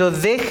diciendo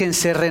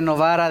déjense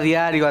renovar a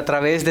diario a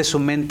través de su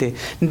mente.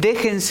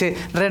 Déjense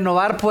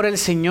renovar por el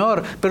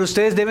Señor, pero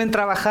ustedes deben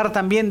trabajar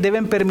también,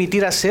 deben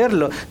permitir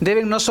hacerlo.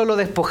 Deben no solo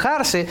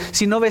despojarse,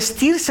 sino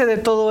vestirse de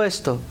todo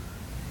esto.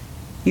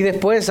 Y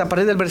después, a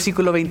partir del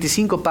versículo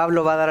 25,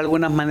 Pablo va a dar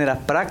algunas maneras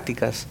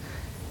prácticas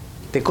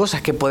de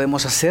cosas que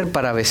podemos hacer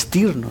para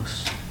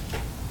vestirnos.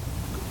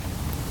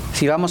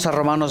 Si vamos a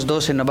Romanos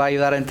 12, nos va a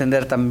ayudar a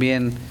entender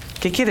también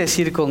qué quiere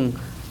decir con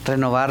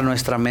renovar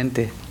nuestra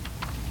mente.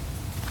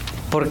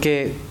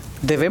 Porque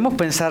debemos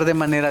pensar de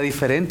manera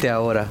diferente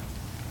ahora.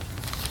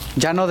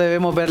 Ya no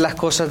debemos ver las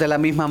cosas de la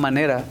misma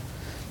manera.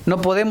 No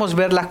podemos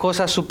ver las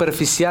cosas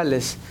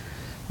superficiales.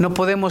 No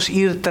podemos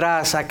ir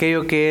tras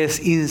aquello que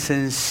es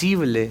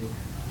insensible.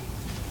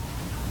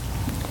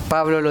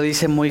 Pablo lo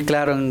dice muy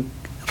claro en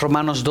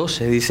Romanos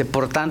 12. Dice,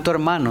 por tanto,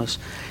 hermanos,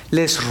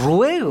 les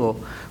ruego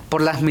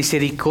por las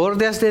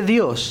misericordias de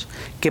Dios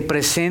que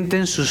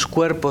presenten sus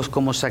cuerpos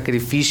como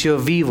sacrificio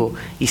vivo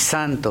y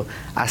santo,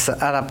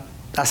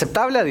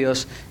 aceptable a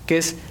Dios, que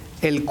es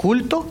el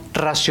culto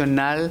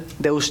racional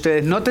de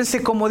ustedes.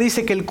 Nótense cómo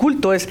dice que el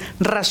culto es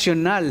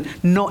racional,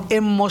 no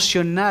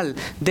emocional.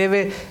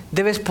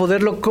 Debes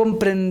poderlo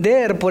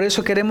comprender. Por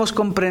eso queremos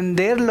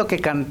comprender lo que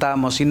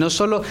cantamos y no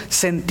solo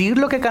sentir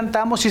lo que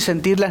cantamos y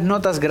sentir las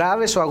notas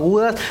graves o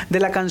agudas de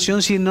la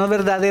canción, sino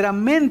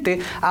verdaderamente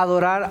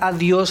adorar a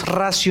Dios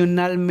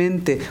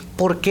racionalmente.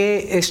 ¿Por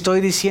qué estoy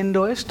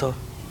diciendo esto?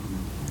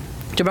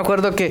 Yo me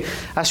acuerdo que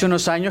hace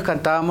unos años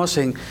cantábamos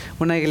en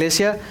una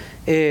iglesia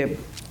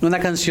una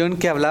canción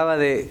que hablaba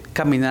de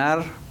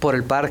caminar por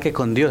el parque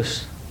con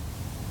Dios.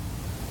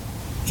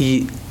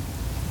 Y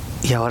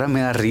ahora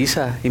me da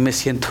risa y me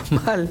siento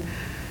mal.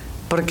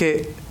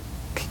 Porque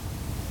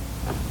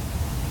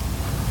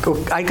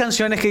hay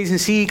canciones que dicen,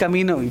 sí,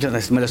 camino, yo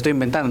me lo estoy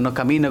inventando, no,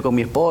 camino con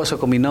mi esposo,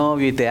 con mi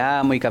novio y te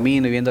amo y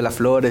camino y viendo las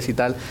flores y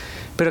tal.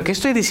 Pero ¿qué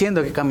estoy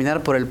diciendo? Que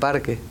caminar por el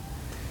parque.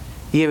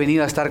 Y he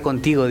venido a estar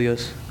contigo,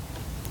 Dios.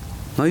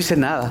 No dice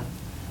nada,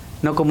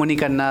 no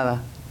comunican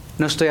nada.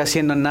 No estoy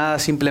haciendo nada,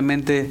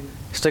 simplemente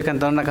estoy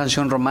cantando una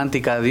canción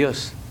romántica a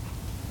Dios.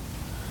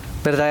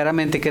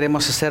 Verdaderamente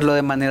queremos hacerlo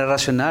de manera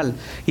racional.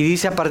 Y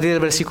dice a partir del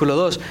versículo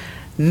 2,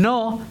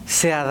 no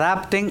se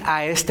adapten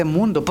a este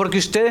mundo, porque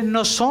ustedes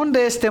no son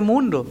de este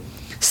mundo,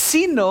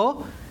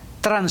 sino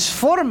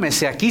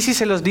transfórmense. Aquí sí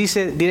se los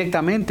dice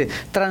directamente,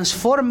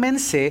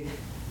 transfórmense.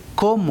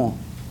 ¿Cómo?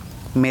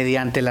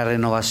 Mediante la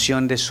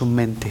renovación de su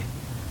mente.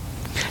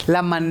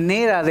 La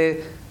manera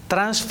de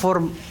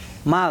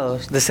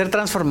ser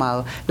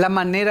transformados, la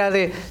manera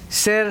de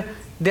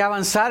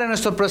avanzar en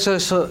nuestro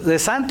proceso de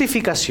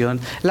santificación,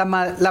 la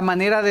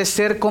manera de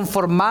ser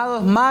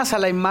conformados más a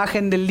la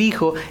imagen del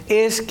Hijo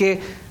es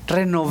que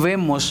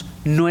renovemos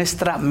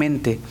nuestra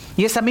mente.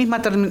 Y esa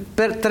misma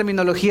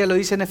terminología lo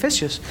dice en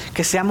Efesios,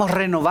 que seamos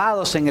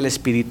renovados en el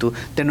espíritu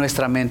de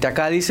nuestra mente.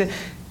 Acá dice,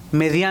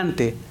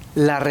 mediante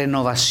la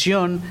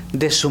renovación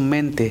de su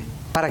mente.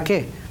 ¿Para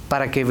qué?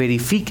 Para que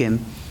verifiquen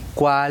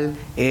cuál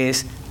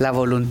es la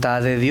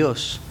voluntad de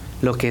Dios,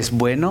 lo que es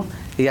bueno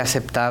y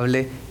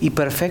aceptable y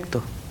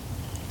perfecto.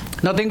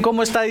 Noten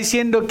cómo está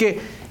diciendo que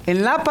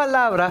en la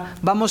palabra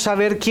vamos a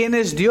ver quién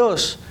es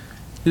Dios,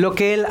 lo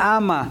que Él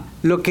ama,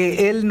 lo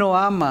que Él no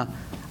ama.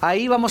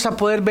 Ahí vamos a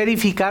poder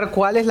verificar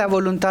cuál es la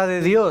voluntad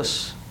de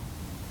Dios.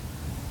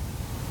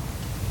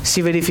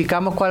 Si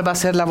verificamos cuál va a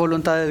ser la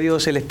voluntad de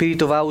Dios, el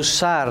Espíritu va a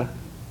usar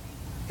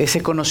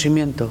ese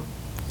conocimiento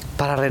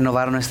para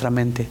renovar nuestra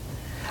mente.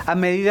 A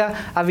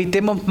medida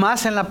habitemos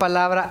más en la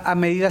palabra, a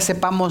medida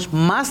sepamos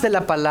más de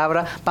la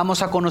palabra,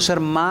 vamos a conocer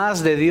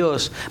más de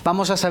Dios.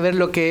 Vamos a saber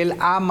lo que Él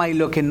ama y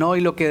lo que no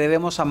y lo que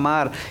debemos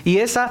amar. Y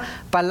esa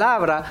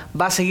palabra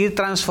va a seguir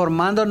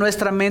transformando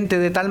nuestra mente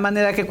de tal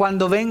manera que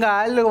cuando venga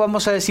algo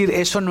vamos a decir,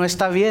 eso no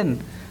está bien,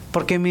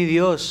 porque mi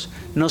Dios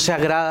no se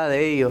agrada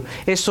de ello.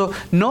 Eso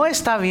no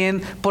está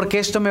bien porque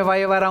esto me va a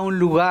llevar a un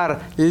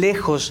lugar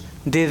lejos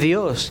de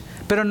Dios.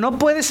 Pero no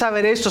puedes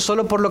saber esto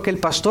solo por lo que el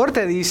pastor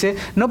te dice,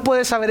 no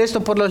puedes saber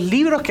esto por los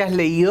libros que has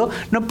leído,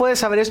 no puedes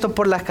saber esto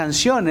por las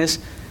canciones.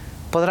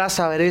 Podrás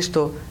saber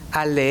esto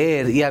al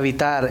leer y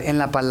habitar en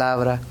la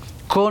palabra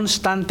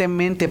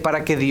constantemente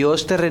para que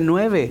Dios te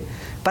renueve,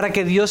 para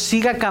que Dios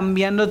siga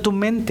cambiando tu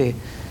mente.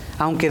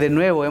 Aunque de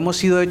nuevo hemos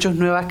sido hechos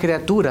nuevas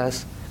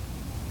criaturas,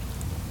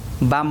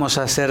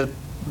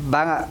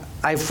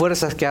 hay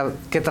fuerzas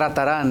que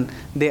tratarán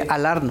de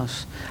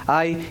alarnos,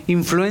 hay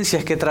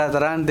influencias que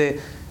tratarán de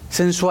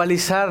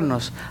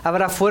sensualizarnos,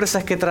 habrá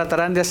fuerzas que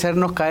tratarán de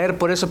hacernos caer.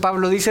 Por eso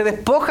Pablo dice,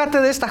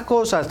 despójate de estas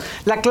cosas.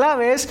 La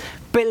clave es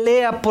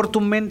pelea por tu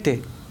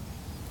mente.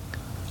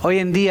 Hoy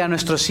en día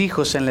nuestros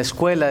hijos en la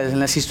escuela, en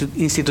las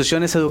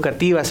instituciones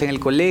educativas, en el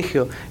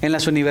colegio, en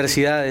las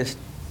universidades,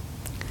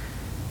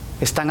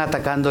 están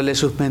atacándole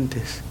sus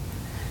mentes,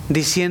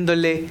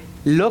 diciéndole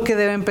lo que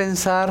deben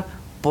pensar,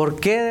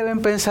 por qué deben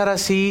pensar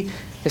así.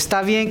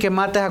 Está bien que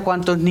mates a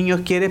cuantos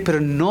niños quieres,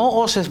 pero no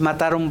oses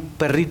matar a un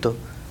perrito.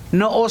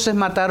 No oses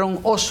matar a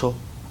un oso.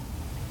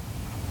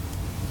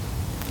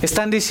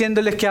 Están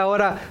diciéndoles que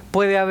ahora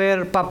puede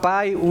haber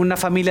una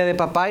familia de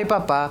papá y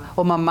papá,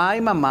 o mamá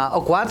y mamá,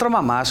 o 4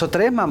 mamás, o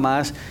 3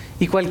 mamás,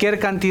 y cualquier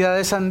cantidad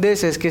de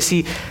sandeces, que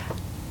si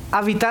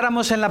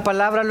habitáramos en la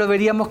palabra, lo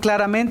veríamos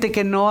claramente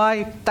que no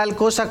hay tal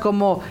cosa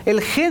como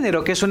el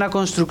género, que es una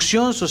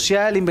construcción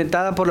social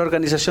inventada por la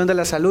Organización de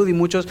la Salud y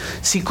muchos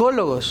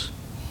psicólogos.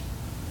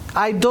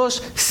 Hay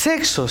dos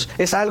sexos,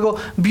 es algo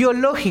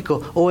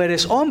biológico, o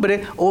eres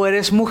hombre o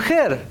eres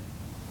mujer.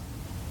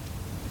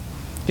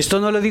 Esto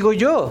no lo digo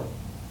yo,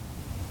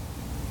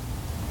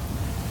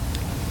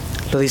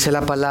 lo dice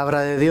la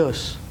palabra de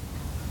Dios.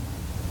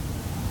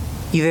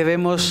 Y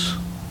debemos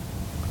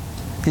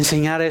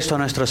enseñar esto a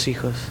nuestros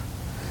hijos.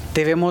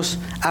 Debemos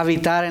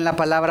habitar en la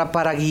palabra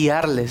para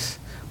guiarles,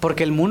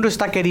 porque el mundo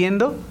está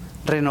queriendo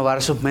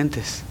renovar sus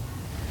mentes.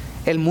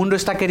 El mundo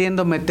está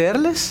queriendo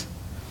meterles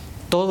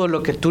todo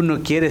lo que tú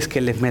no quieres que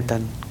les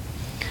metan.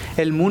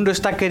 El mundo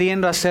está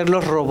queriendo hacer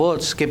los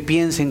robots que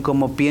piensen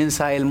como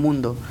piensa el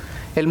mundo.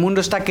 El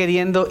mundo está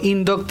queriendo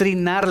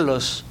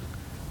indoctrinarlos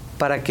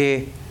para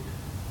que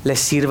les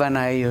sirvan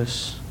a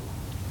ellos.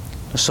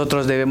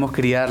 Nosotros debemos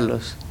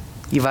criarlos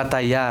y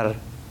batallar,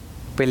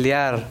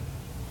 pelear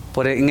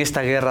en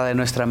esta guerra de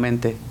nuestra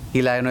mente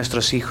y la de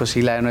nuestros hijos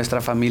y la de nuestra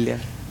familia.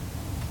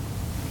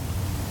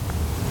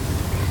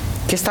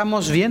 ¿Qué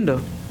estamos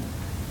viendo?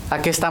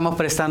 ¿A qué estamos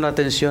prestando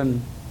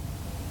atención?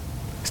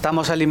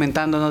 ¿Estamos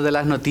alimentándonos de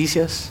las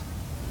noticias?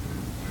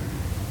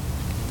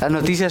 Las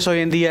noticias hoy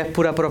en día es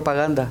pura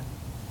propaganda.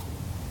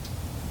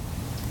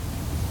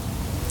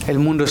 El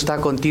mundo está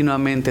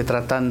continuamente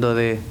tratando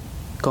de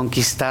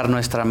conquistar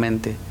nuestra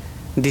mente,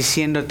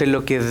 diciéndote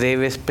lo que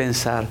debes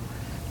pensar,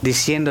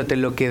 diciéndote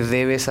lo que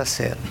debes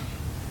hacer,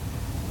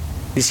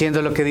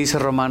 diciendo lo que dice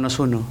Romanos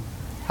 1,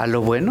 a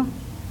lo bueno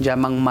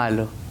llaman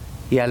malo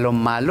y a lo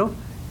malo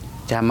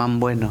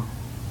llaman bueno.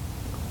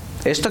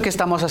 Esto que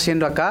estamos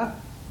haciendo acá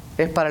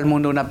es para el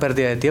mundo una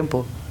pérdida de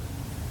tiempo.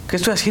 ¿Qué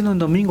estoy haciendo un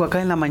domingo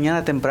acá en la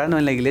mañana temprano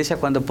en la iglesia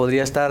cuando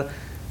podría estar,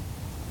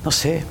 no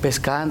sé,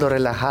 pescando,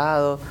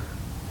 relajado,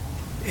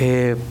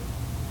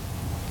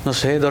 no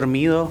sé,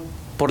 dormido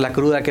por la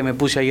cruda que me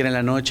puse ayer en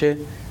la noche,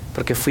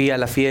 porque fui a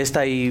la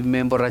fiesta y me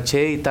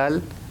emborraché y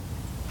tal?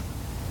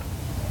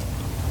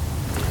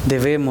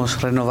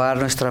 Debemos renovar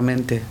nuestra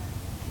mente.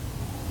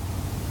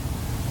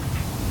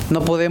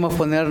 No podemos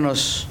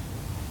ponernos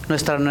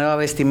nuestra nueva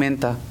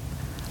vestimenta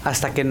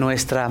hasta que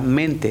nuestra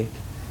mente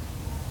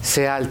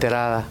sea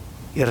alterada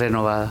y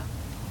renovada.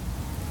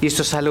 Y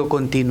esto es algo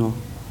continuo.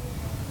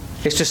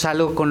 Esto es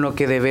algo con lo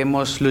que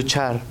debemos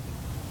luchar.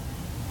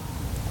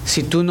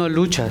 Si tú no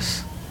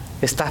luchas,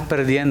 estás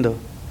perdiendo,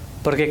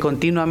 porque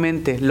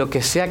continuamente lo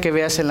que sea que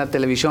veas en la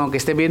televisión, o que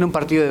estés viendo un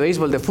partido de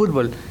béisbol, de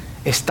fútbol,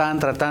 están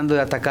tratando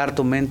de atacar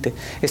tu mente,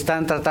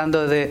 están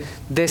tratando de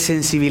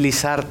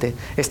desensibilizarte,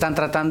 están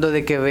tratando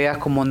de que veas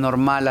como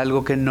normal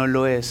algo que no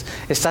lo es,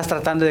 estás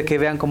tratando de que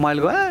vean como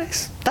algo,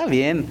 está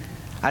bien,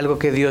 algo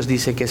que Dios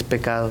dice que es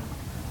pecado,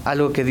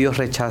 algo que Dios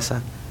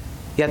rechaza.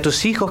 Y a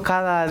tus hijos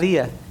cada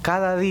día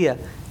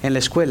en la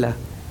escuela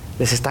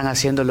les están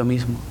haciendo lo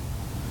mismo.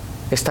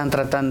 Están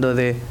tratando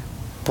de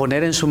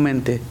poner en su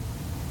mente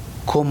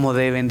cómo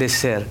deben de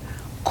ser,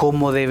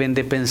 cómo deben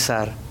de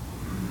pensar.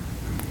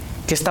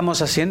 ¿Qué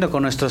estamos haciendo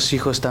con nuestros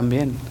hijos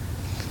también?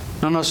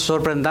 No nos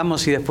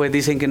sorprendamos si después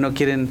dicen que no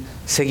quieren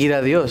seguir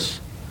a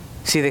Dios,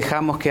 si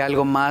dejamos que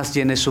algo más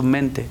llene su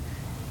mente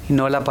y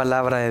no la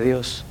palabra de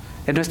Dios.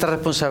 Es nuestra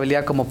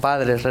responsabilidad como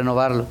padres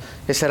renovarlo.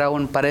 Ese era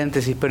un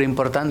paréntesis, pero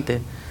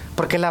importante,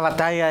 porque la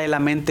batalla de la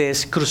mente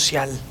es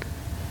crucial.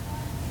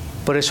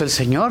 Por eso el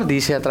Señor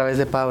dice a través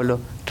de Pablo,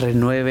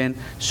 renueven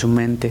su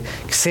mente,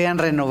 sean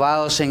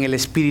renovados en el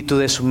espíritu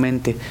de su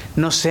mente,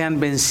 no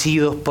sean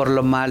vencidos por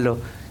lo malo,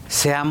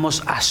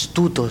 seamos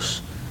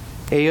astutos.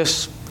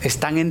 Ellos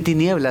están en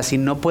tinieblas y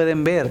no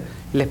pueden ver,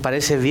 les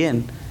parece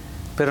bien,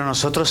 pero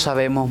nosotros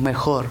sabemos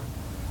mejor.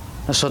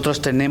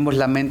 Nosotros tenemos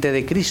la mente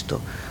de Cristo.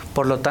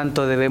 Por lo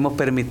tanto, debemos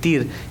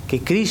permitir que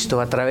Cristo,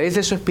 a través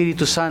de su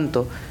Espíritu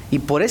Santo, y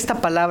por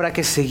esta palabra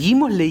que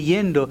seguimos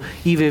leyendo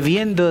y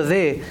bebiendo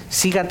de,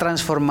 siga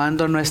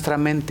transformando nuestra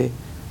mente.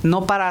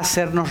 No para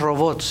hacernos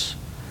robots,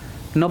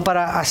 no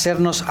para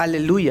hacernos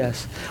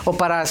aleluyas, o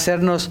para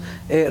hacernos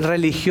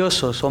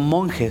religiosos o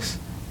monjes.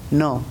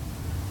 No,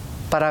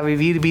 para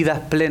vivir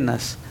vidas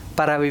plenas,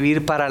 para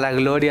vivir para la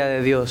gloria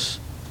de Dios,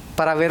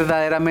 para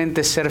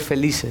verdaderamente ser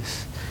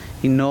felices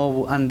y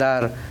no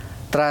andar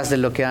tras de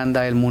lo que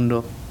anda el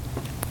mundo.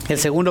 El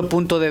segundo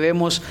punto,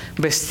 debemos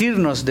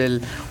vestirnos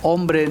del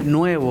hombre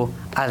nuevo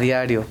a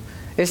diario.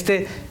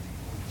 Este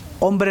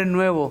hombre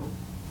nuevo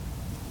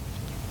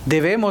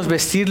debemos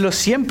vestirlo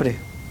siempre.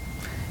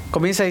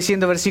 Comienza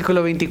diciendo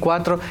versículo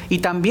 24, y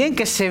también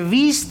que se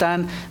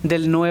vistan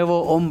del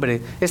nuevo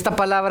hombre. Esta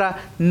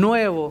palabra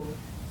nuevo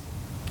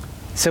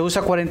se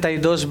usa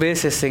 42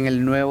 veces en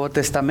el Nuevo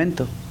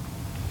Testamento.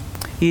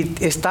 Y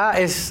está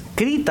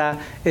escrita,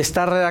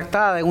 está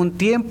redactada en un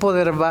tiempo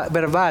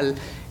verbal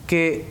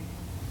que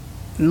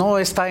no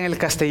está en el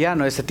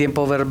castellano, ese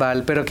tiempo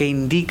verbal, pero que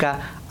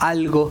indica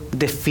algo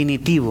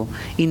definitivo,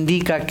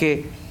 indica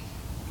que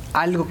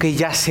algo que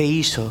ya se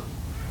hizo.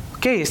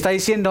 ¿Qué está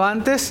diciendo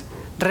antes?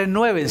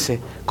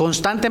 renuévense,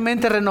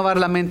 constantemente renovar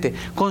la mente,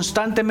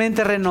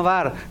 constantemente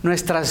renovar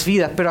nuestras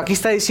vidas. Pero aquí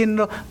está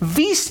diciendo,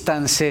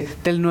 vístanse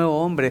del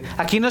nuevo hombre.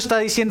 Aquí no está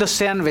diciendo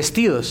sean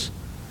vestidos.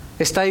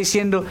 Está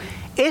diciendo,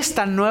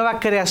 esta nueva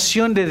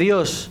creación de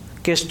Dios,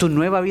 que es tu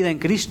nueva vida en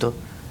Cristo,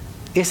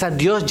 esa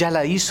Dios ya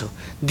la hizo,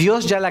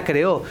 Dios ya la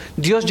creó,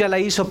 Dios ya la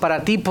hizo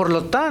para ti. Por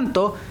lo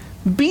tanto,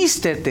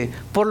 vístete,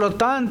 por lo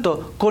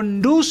tanto,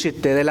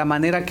 condúcete de la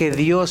manera que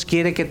Dios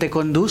quiere que te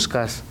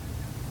conduzcas.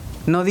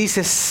 No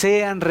dice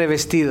sean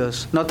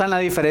revestidos. ¿Notan la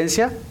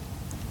diferencia?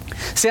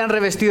 Sean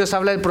revestidos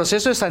habla del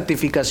proceso de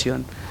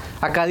santificación.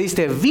 Acá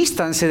dice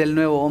vístanse del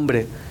nuevo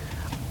hombre.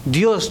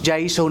 Dios ya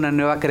hizo una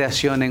nueva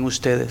creación en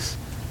ustedes.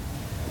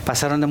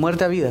 Pasaron de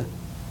muerte a vida.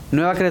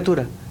 Nueva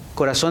criatura.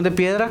 Corazón de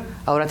piedra,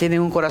 ahora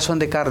tienen un corazón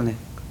de carne.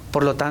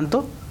 Por lo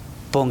tanto,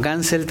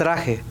 pónganse el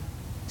traje.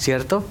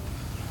 ¿Cierto?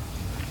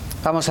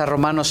 Vamos a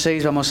Romanos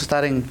 6, vamos a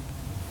estar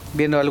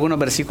viendo algunos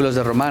versículos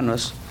de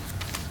Romanos.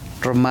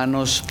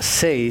 Romanos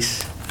 6,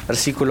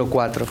 versículo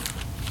 4.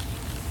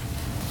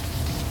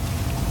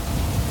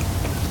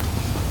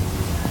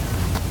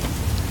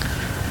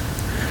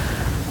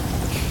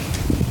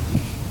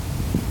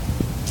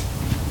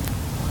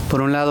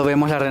 Por un lado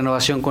vemos la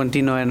renovación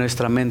continua de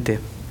nuestra mente.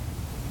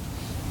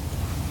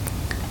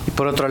 Y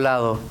por otro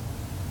lado,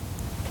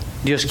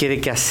 Dios quiere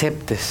que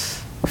aceptes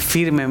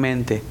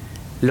firmemente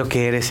lo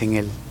que eres en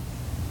Él.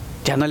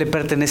 Ya no le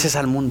perteneces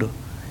al mundo,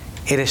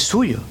 eres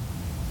suyo.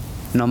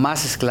 No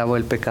más esclavo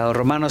del pecado.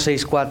 Romanos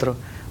 6:4.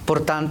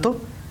 Por tanto,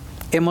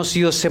 hemos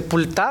sido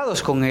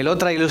sepultados con Él,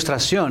 otra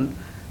ilustración,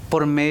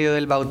 por medio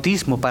del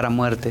bautismo para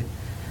muerte,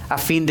 a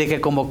fin de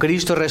que como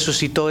Cristo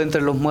resucitó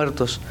entre los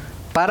muertos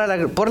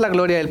por la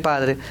gloria del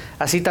Padre,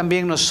 así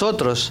también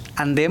nosotros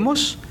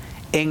andemos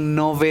en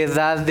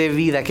novedad de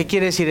vida. ¿Qué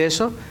quiere decir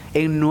eso?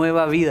 En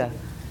nueva vida.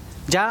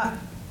 Ya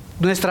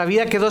nuestra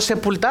vida quedó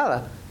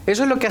sepultada.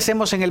 Eso es lo que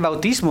hacemos en el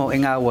bautismo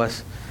en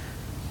aguas.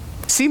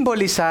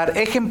 Simbolizar,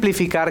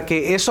 ejemplificar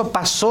que eso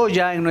pasó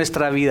ya en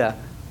nuestra vida.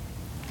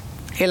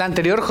 El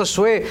anterior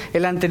Josué,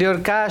 el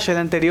anterior Cash, el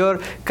anterior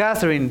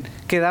Catherine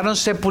quedaron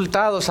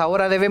sepultados.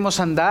 Ahora debemos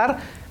andar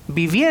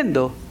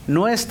viviendo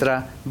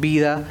nuestra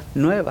vida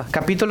nueva.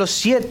 Capítulo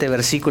 7,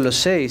 versículo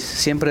 6,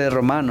 siempre de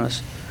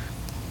Romanos,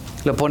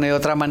 lo pone de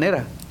otra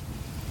manera.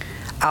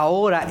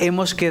 Ahora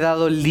hemos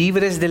quedado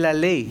libres de la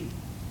ley,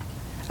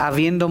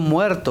 habiendo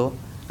muerto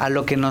a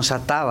lo que nos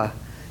ataba,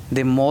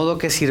 de modo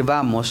que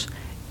sirvamos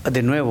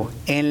de nuevo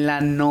en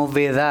la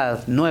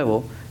novedad,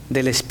 nuevo,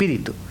 del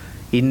Espíritu,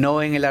 y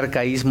no en el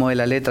arcaísmo de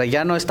la letra.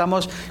 Ya no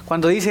estamos,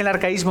 cuando dice el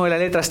arcaísmo de la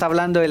letra, está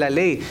hablando de la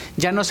ley.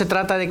 Ya no se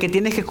trata de que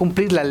tienes que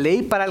cumplir la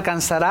ley para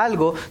alcanzar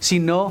algo,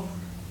 sino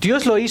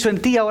Dios lo hizo en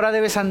ti, ahora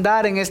debes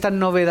andar en esta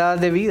novedad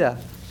de vida.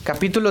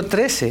 Capítulo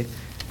 13,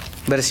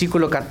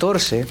 versículo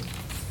 14.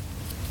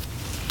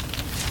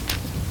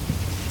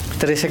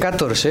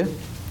 13:14.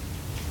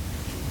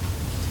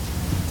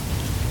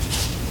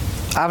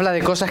 Habla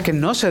de cosas que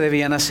no se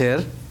debían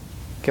hacer,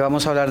 que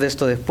vamos a hablar de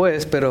esto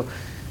después, pero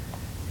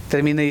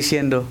termina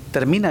diciendo,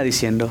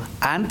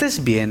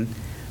 antes bien,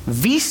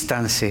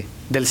 vístanse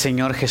del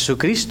Señor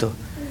Jesucristo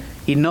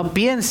y no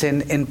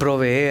piensen en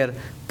proveer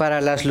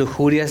para las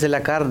lujurias de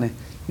la carne.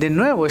 De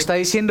nuevo, está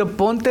diciendo,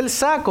 ponte el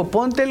saco,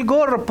 ponte el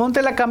gorro,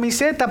 ponte la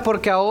camiseta,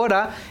 porque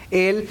ahora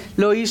Él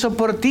lo hizo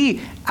por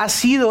ti. Has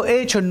sido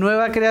hecho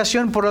nueva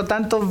creación, por lo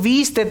tanto,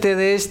 vístete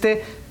de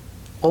este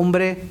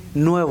hombre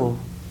nuevo.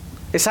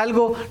 Es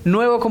algo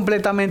nuevo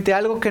completamente,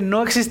 algo que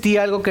no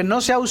existía, algo que no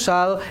se ha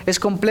usado, es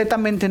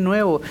completamente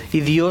nuevo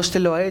y Dios te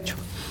lo ha hecho.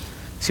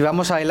 Si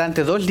vamos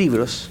adelante 2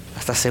 libros,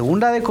 hasta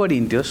Segunda de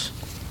Corintios,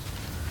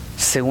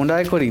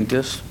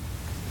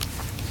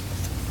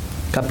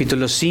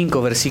 capítulo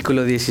 5,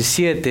 versículo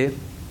 17,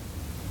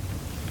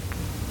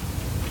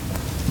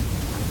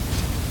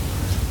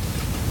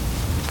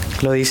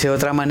 lo dice de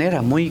otra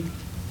manera, muy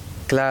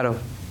claro.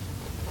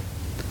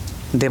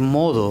 De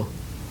modo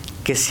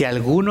que si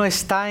alguno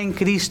está en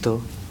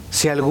Cristo,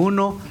 si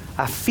alguno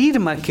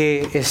afirma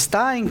que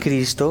está en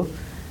Cristo,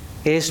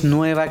 es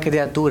nueva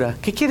criatura.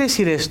 ¿Qué quiere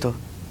decir esto?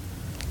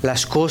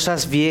 Las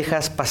cosas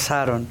viejas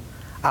pasaron,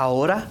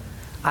 ahora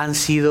han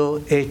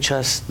sido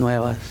hechas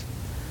nuevas.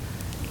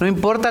 No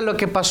importa lo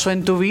que pasó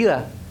en tu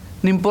vida,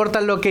 no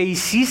importa lo que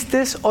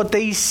hiciste o te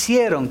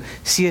hicieron,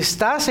 si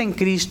estás en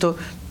Cristo,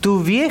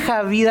 tu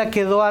vieja vida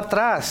quedó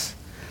atrás.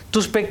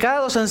 Tus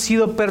pecados han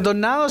sido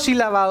perdonados y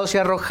lavados y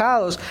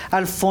arrojados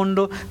al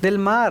fondo del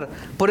mar.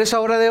 Por eso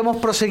ahora debemos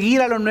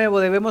proseguir a lo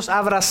nuevo, debemos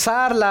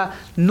abrazar la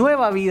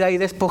nueva vida y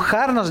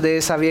despojarnos de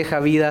esa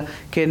vieja vida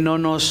que no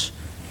nos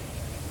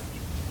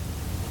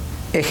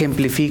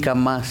ejemplifica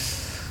más.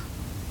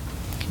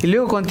 Y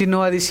luego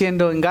continúa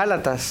diciendo en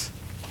Gálatas,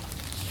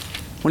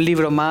 un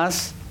libro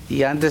más,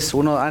 y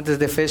uno antes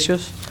de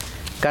Efesios,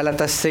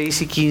 Gálatas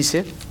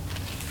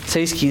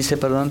 6:15,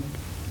 perdón.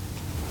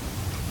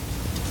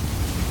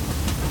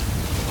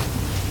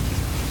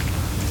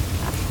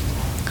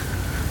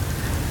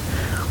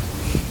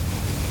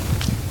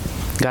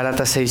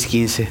 Gálatas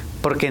 6:15,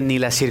 porque ni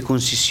la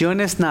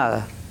circuncisión es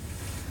nada,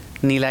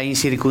 ni la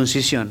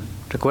incircuncisión,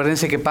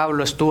 Recuérdense que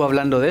Pablo estuvo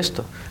hablando de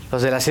esto.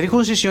 Los de la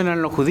circuncisión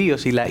eran los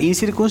judíos y la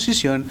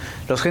incircuncisión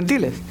los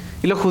gentiles.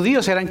 Y los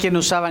judíos eran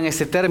quienes usaban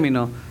este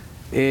término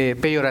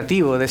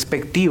peyorativo,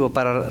 despectivo,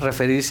 para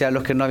referirse a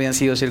los que no habían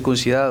sido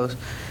circuncidados.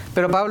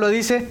 Pero Pablo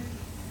dice,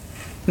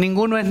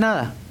 ninguno es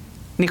nada,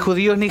 ni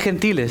judíos ni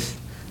gentiles,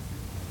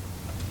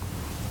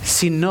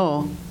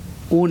 sino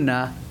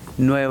una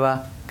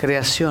nueva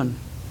creación.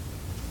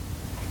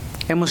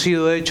 Hemos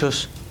sido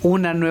hechos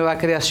una nueva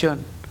creación.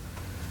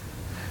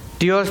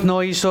 Dios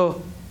no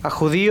hizo a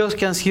judíos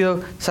que han sido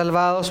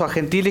salvados o a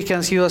gentiles que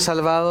han sido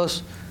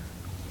salvados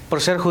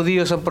por ser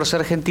judíos o por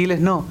ser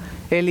gentiles, no.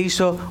 Él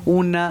hizo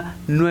una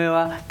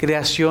nueva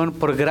creación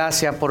por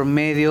gracia, por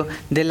medio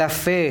de la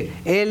fe.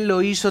 Él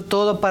lo hizo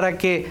todo para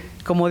que,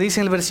 como dice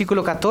en el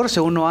versículo 14,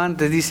 uno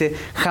antes, dice,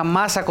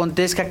 jamás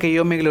acontezca que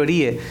yo me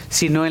gloríe,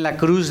 sino en la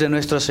cruz de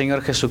nuestro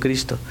Señor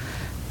Jesucristo,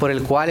 por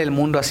el cual el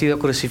mundo ha sido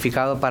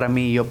crucificado para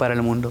mí y yo para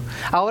el mundo.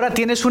 Ahora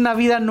tienes una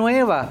vida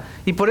nueva.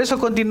 Y por eso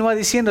continúa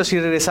diciendo, si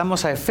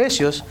regresamos a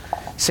Efesios,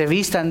 se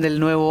vistan del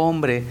nuevo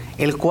hombre,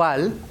 el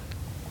cual,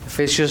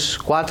 Efesios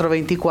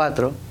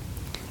 4:24,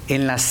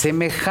 en la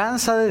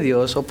semejanza de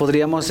Dios, o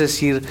podríamos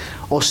decir,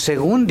 o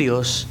según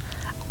Dios,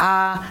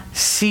 ha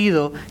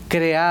sido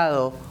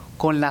creado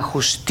con la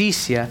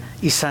justicia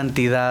y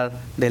santidad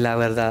de la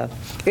verdad.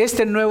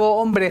 Este nuevo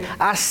hombre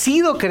ha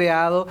sido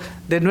creado,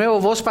 de nuevo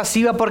voz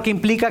pasiva, porque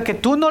implica que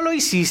tú no lo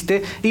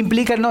hiciste,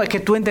 implica no, es que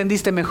tú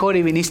entendiste mejor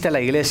y viniste a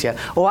la iglesia,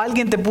 o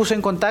alguien te puso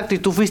en contacto y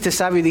tú fuiste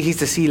sabio y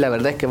dijiste, sí, la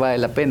verdad es que vale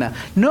la pena.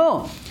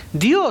 No,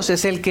 Dios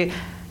es el que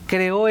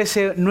creó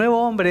ese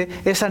nuevo hombre,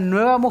 esa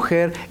nueva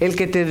mujer, el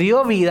que te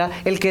dio vida,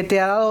 el que te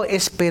ha dado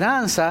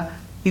esperanza,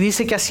 y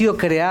dice que ha sido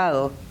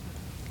creado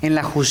en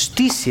la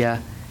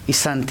justicia y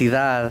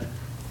santidad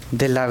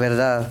de la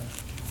verdad.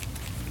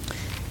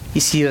 Y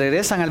si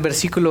regresan al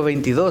versículo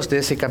 22 de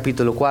ese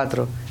capítulo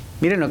 4,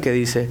 miren lo que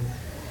dice: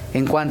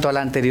 en cuanto a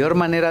la anterior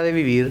manera de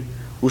vivir,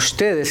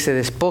 ustedes se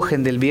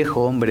despojen del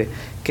viejo hombre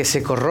que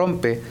se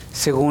corrompe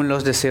según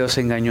los deseos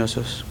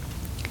engañosos.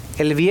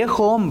 El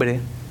viejo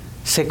hombre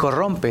se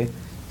corrompe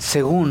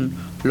según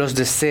los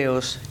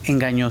deseos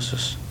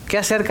engañosos. ¿Qué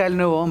acerca del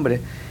nuevo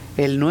hombre?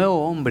 El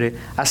nuevo hombre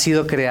ha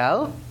sido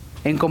creado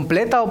en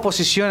completa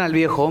oposición al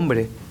viejo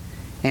hombre,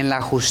 en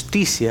la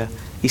justicia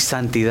y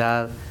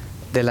santidad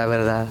de la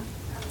verdad.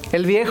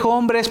 El viejo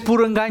hombre es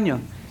puro engaño.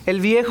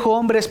 El viejo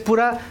hombre es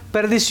pura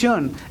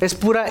perdición, es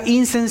pura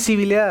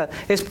insensibilidad,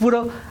 es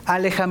puro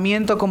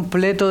alejamiento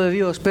completo de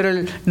Dios. Pero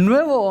el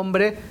nuevo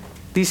hombre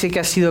dice que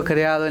ha sido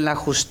creado en la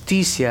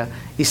justicia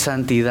y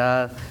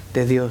santidad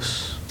de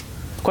Dios.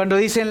 Cuando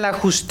dice en la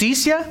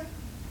justicia,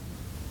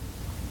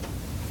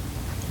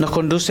 nos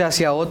conduce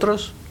hacia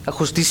otros, la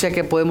justicia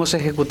que podemos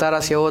ejecutar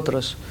hacia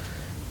otros.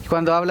 Y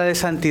cuando habla de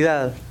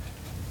santidad,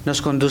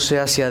 nos conduce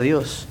hacia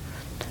Dios.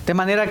 De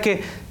manera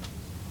que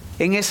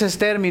en esos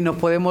términos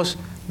podemos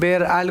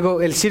ver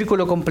algo, el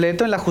círculo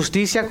completo en la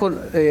justicia,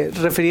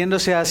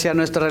 refiriéndose hacia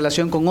nuestra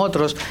relación con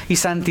otros, y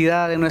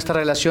santidad en nuestra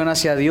relación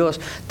hacia Dios.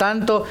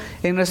 Tanto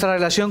en nuestra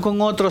relación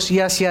con otros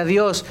y hacia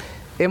Dios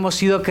hemos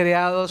sido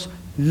creados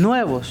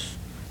nuevos.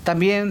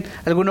 También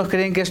algunos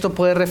creen que esto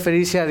puede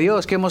referirse a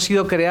Dios, que hemos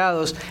sido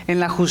creados en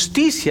la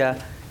justicia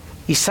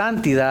y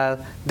santidad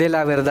de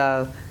la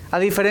verdad. A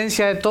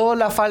diferencia de toda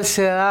la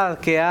falsedad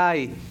que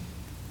hay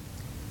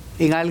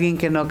en alguien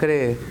que no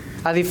cree,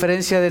 a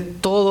diferencia de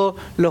todo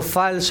lo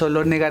falso,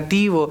 lo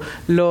negativo,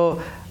 lo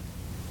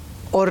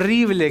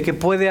horrible que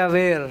puede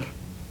haber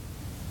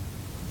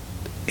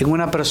en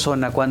una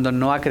persona cuando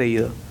no ha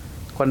creído,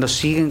 cuando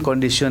sigue en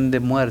condición de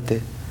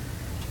muerte,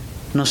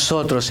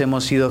 nosotros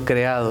hemos sido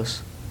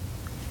creados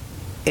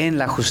en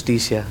la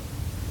justicia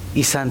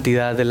y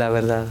santidad de la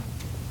verdad.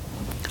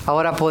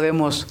 Ahora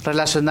podemos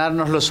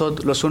relacionarnos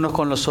los unos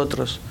con los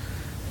otros,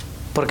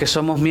 porque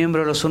somos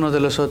miembros los unos de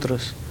los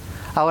otros.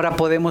 Ahora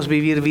podemos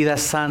vivir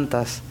vidas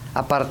santas,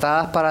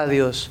 apartadas para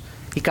Dios,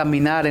 y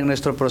caminar en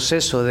nuestro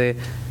proceso de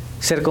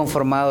ser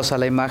conformados a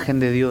la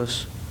imagen de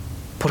Dios,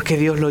 porque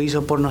Dios lo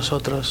hizo por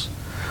nosotros.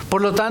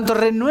 Por lo tanto,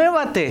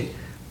 renuévate.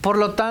 Por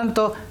lo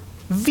tanto,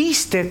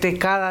 vístete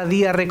cada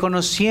día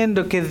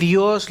reconociendo que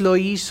Dios lo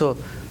hizo,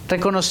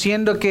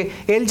 reconociendo que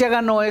Él ya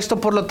ganó esto,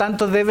 por lo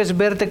tanto debes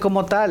verte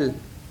como tal.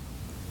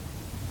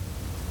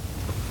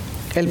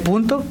 El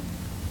punto: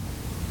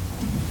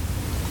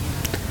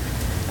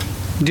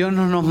 Dios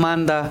no nos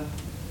manda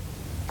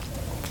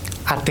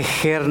a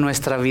tejer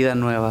nuestra vida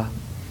nueva.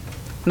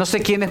 No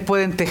sé quiénes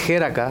pueden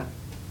tejer acá,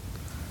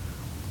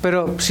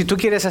 pero si tú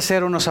quieres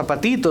hacer unos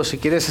zapatitos, si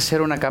quieres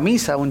hacer una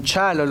camisa, un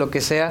chal o lo que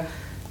sea,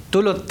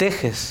 tú lo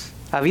tejes.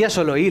 Había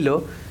solo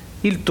hilo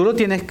y tú lo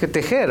tienes que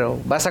tejer.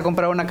 O vas a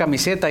comprar una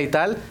camiseta y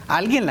tal,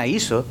 alguien la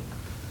hizo.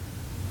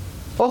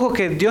 Ojo,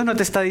 que Dios no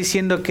te está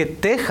diciendo que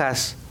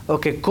tejas o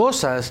que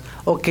cosas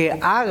o que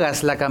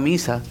hagas la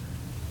camisa.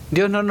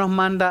 Dios no nos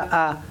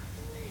manda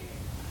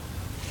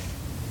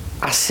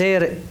a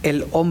ser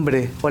el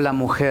hombre o la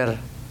mujer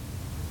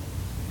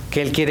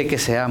que Él quiere que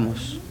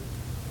seamos.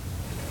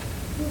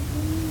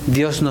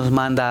 Dios nos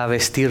manda a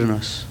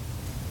vestirnos.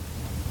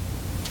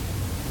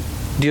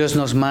 Dios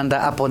nos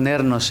manda a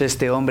ponernos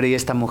este hombre y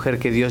esta mujer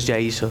que Dios ya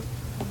hizo.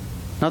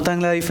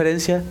 ¿Notan la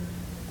diferencia?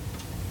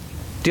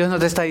 Dios no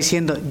te está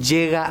diciendo,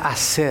 llega a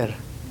ser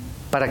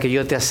para que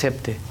yo te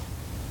acepte.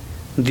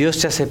 Dios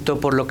te aceptó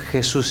por lo que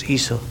Jesús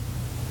hizo.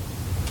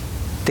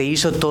 Te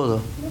hizo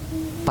todo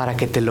para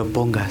que te lo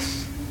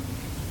pongas.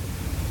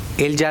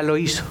 Él ya lo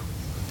hizo.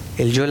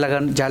 Él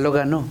ya lo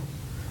ganó.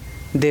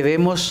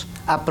 Debemos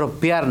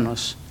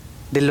apropiarnos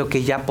de lo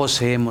que ya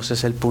poseemos,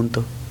 es el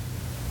punto.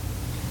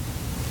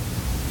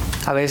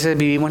 A veces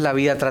vivimos la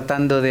vida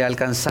tratando de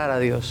alcanzar a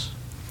Dios,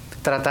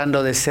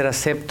 tratando de ser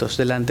aceptos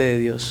delante de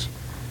Dios.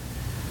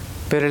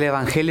 Pero el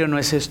Evangelio no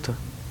es esto.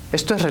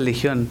 Esto es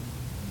religión.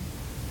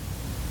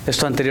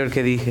 Esto anterior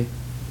que dije.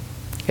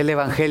 El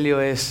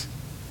Evangelio es,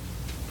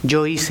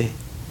 yo hice,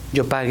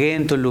 yo pagué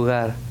en tu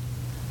lugar.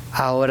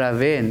 Ahora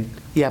ven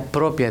y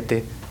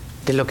aprópiate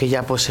de lo que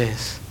ya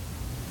posees.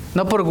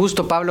 No por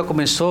gusto Pablo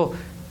comenzó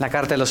la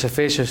carta de los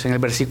Efesios en el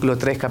versículo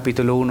 3,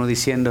 capítulo 1,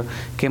 diciendo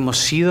que hemos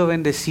sido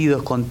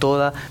bendecidos con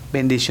toda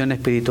bendición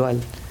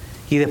espiritual.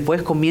 Y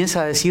después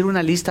comienza a decir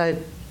una lista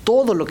de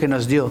todo lo que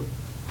nos dio.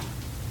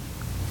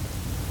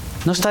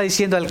 No está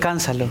diciendo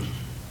alcánzalo,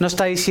 no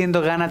está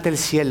diciendo gánate el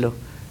cielo,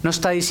 no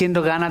está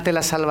diciendo gánate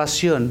la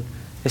salvación,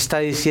 está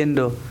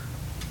diciendo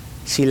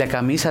si la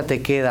camisa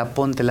te queda,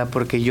 póntela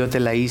porque yo te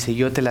la hice,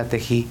 yo te la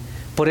tejí.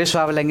 Por eso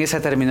habla en esa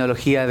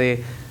terminología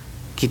de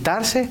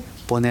quitarse,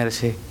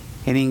 ponerse.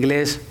 En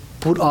inglés,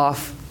 put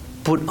off,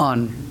 put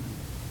on.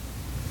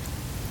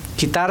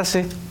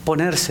 Quitarse,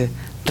 ponerse.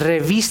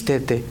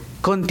 Revístete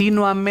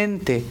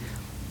continuamente.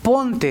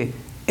 Ponte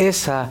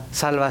esa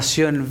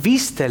salvación,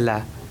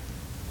 vístela,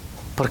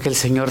 porque el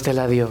Señor te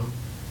la dio.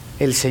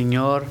 El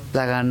Señor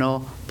la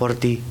ganó por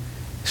ti.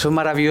 Es un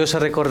maravilloso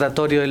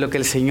recordatorio de lo que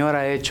el Señor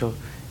ha hecho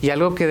y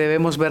algo que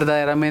debemos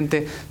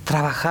verdaderamente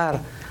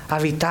trabajar,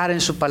 habitar en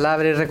su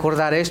palabra y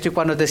recordar esto. Y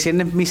cuando te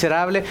sientes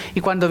miserable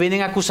y cuando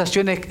vienen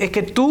acusaciones, es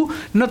que tú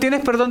no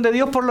tienes perdón de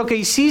Dios por lo que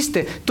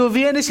hiciste. Tú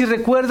vienes y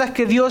recuerdas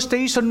que Dios te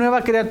hizo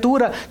nueva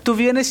criatura. Tú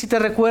vienes y te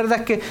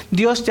recuerdas que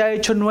Dios te ha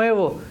hecho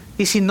nuevo.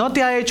 Y si no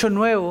te ha hecho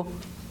nuevo,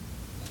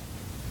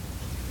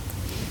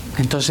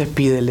 entonces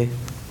pídele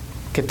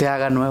que te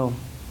haga nuevo.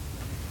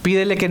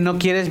 Pídele que no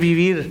quieres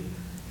vivir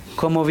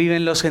como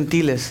viven los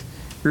gentiles.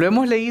 Lo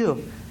hemos leído.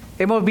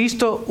 Hemos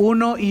visto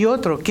uno y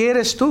otro. ¿Qué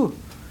eres tú?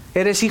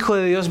 ¿Eres hijo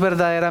de Dios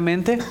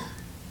verdaderamente?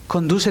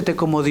 Condúcete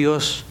como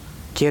Dios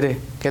quiere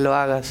que lo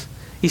hagas.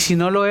 Y si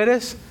no lo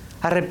eres,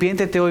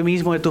 arrepiéntete hoy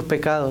mismo de tus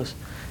pecados.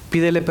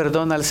 Pídele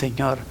perdón al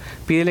Señor.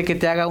 Pídele que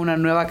te haga una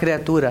nueva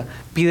criatura.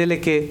 Pídele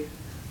que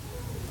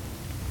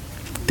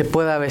te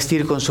pueda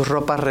vestir con sus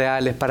ropas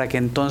reales para que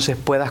entonces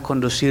puedas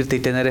conducirte y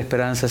tener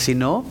esperanza. Si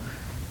no,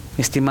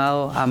 mi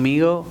estimado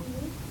amigo,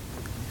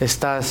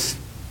 estás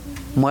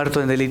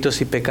muerto en delitos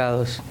y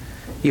pecados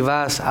y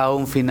vas a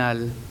un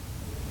final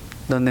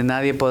donde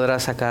nadie podrá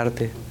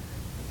sacarte.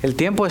 El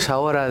tiempo es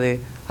ahora de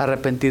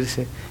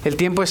arrepentirse. El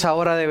tiempo es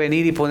ahora de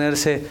venir y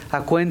ponerse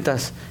a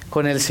cuentas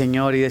con el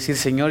Señor y decir,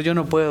 Señor, yo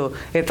no puedo,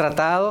 he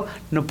tratado,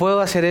 no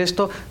puedo hacer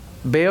esto,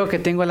 veo que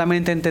tengo la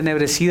mente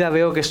entenebrecida,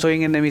 veo que estoy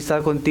en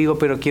enemistad contigo,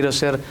 pero quiero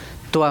ser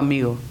tu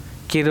amigo,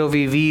 quiero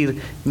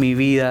vivir mi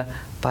vida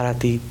para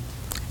ti.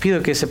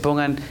 Pido que se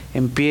pongan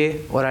en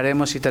pie,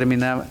 oraremos y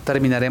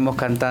terminaremos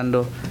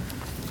cantando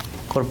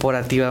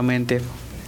corporativamente.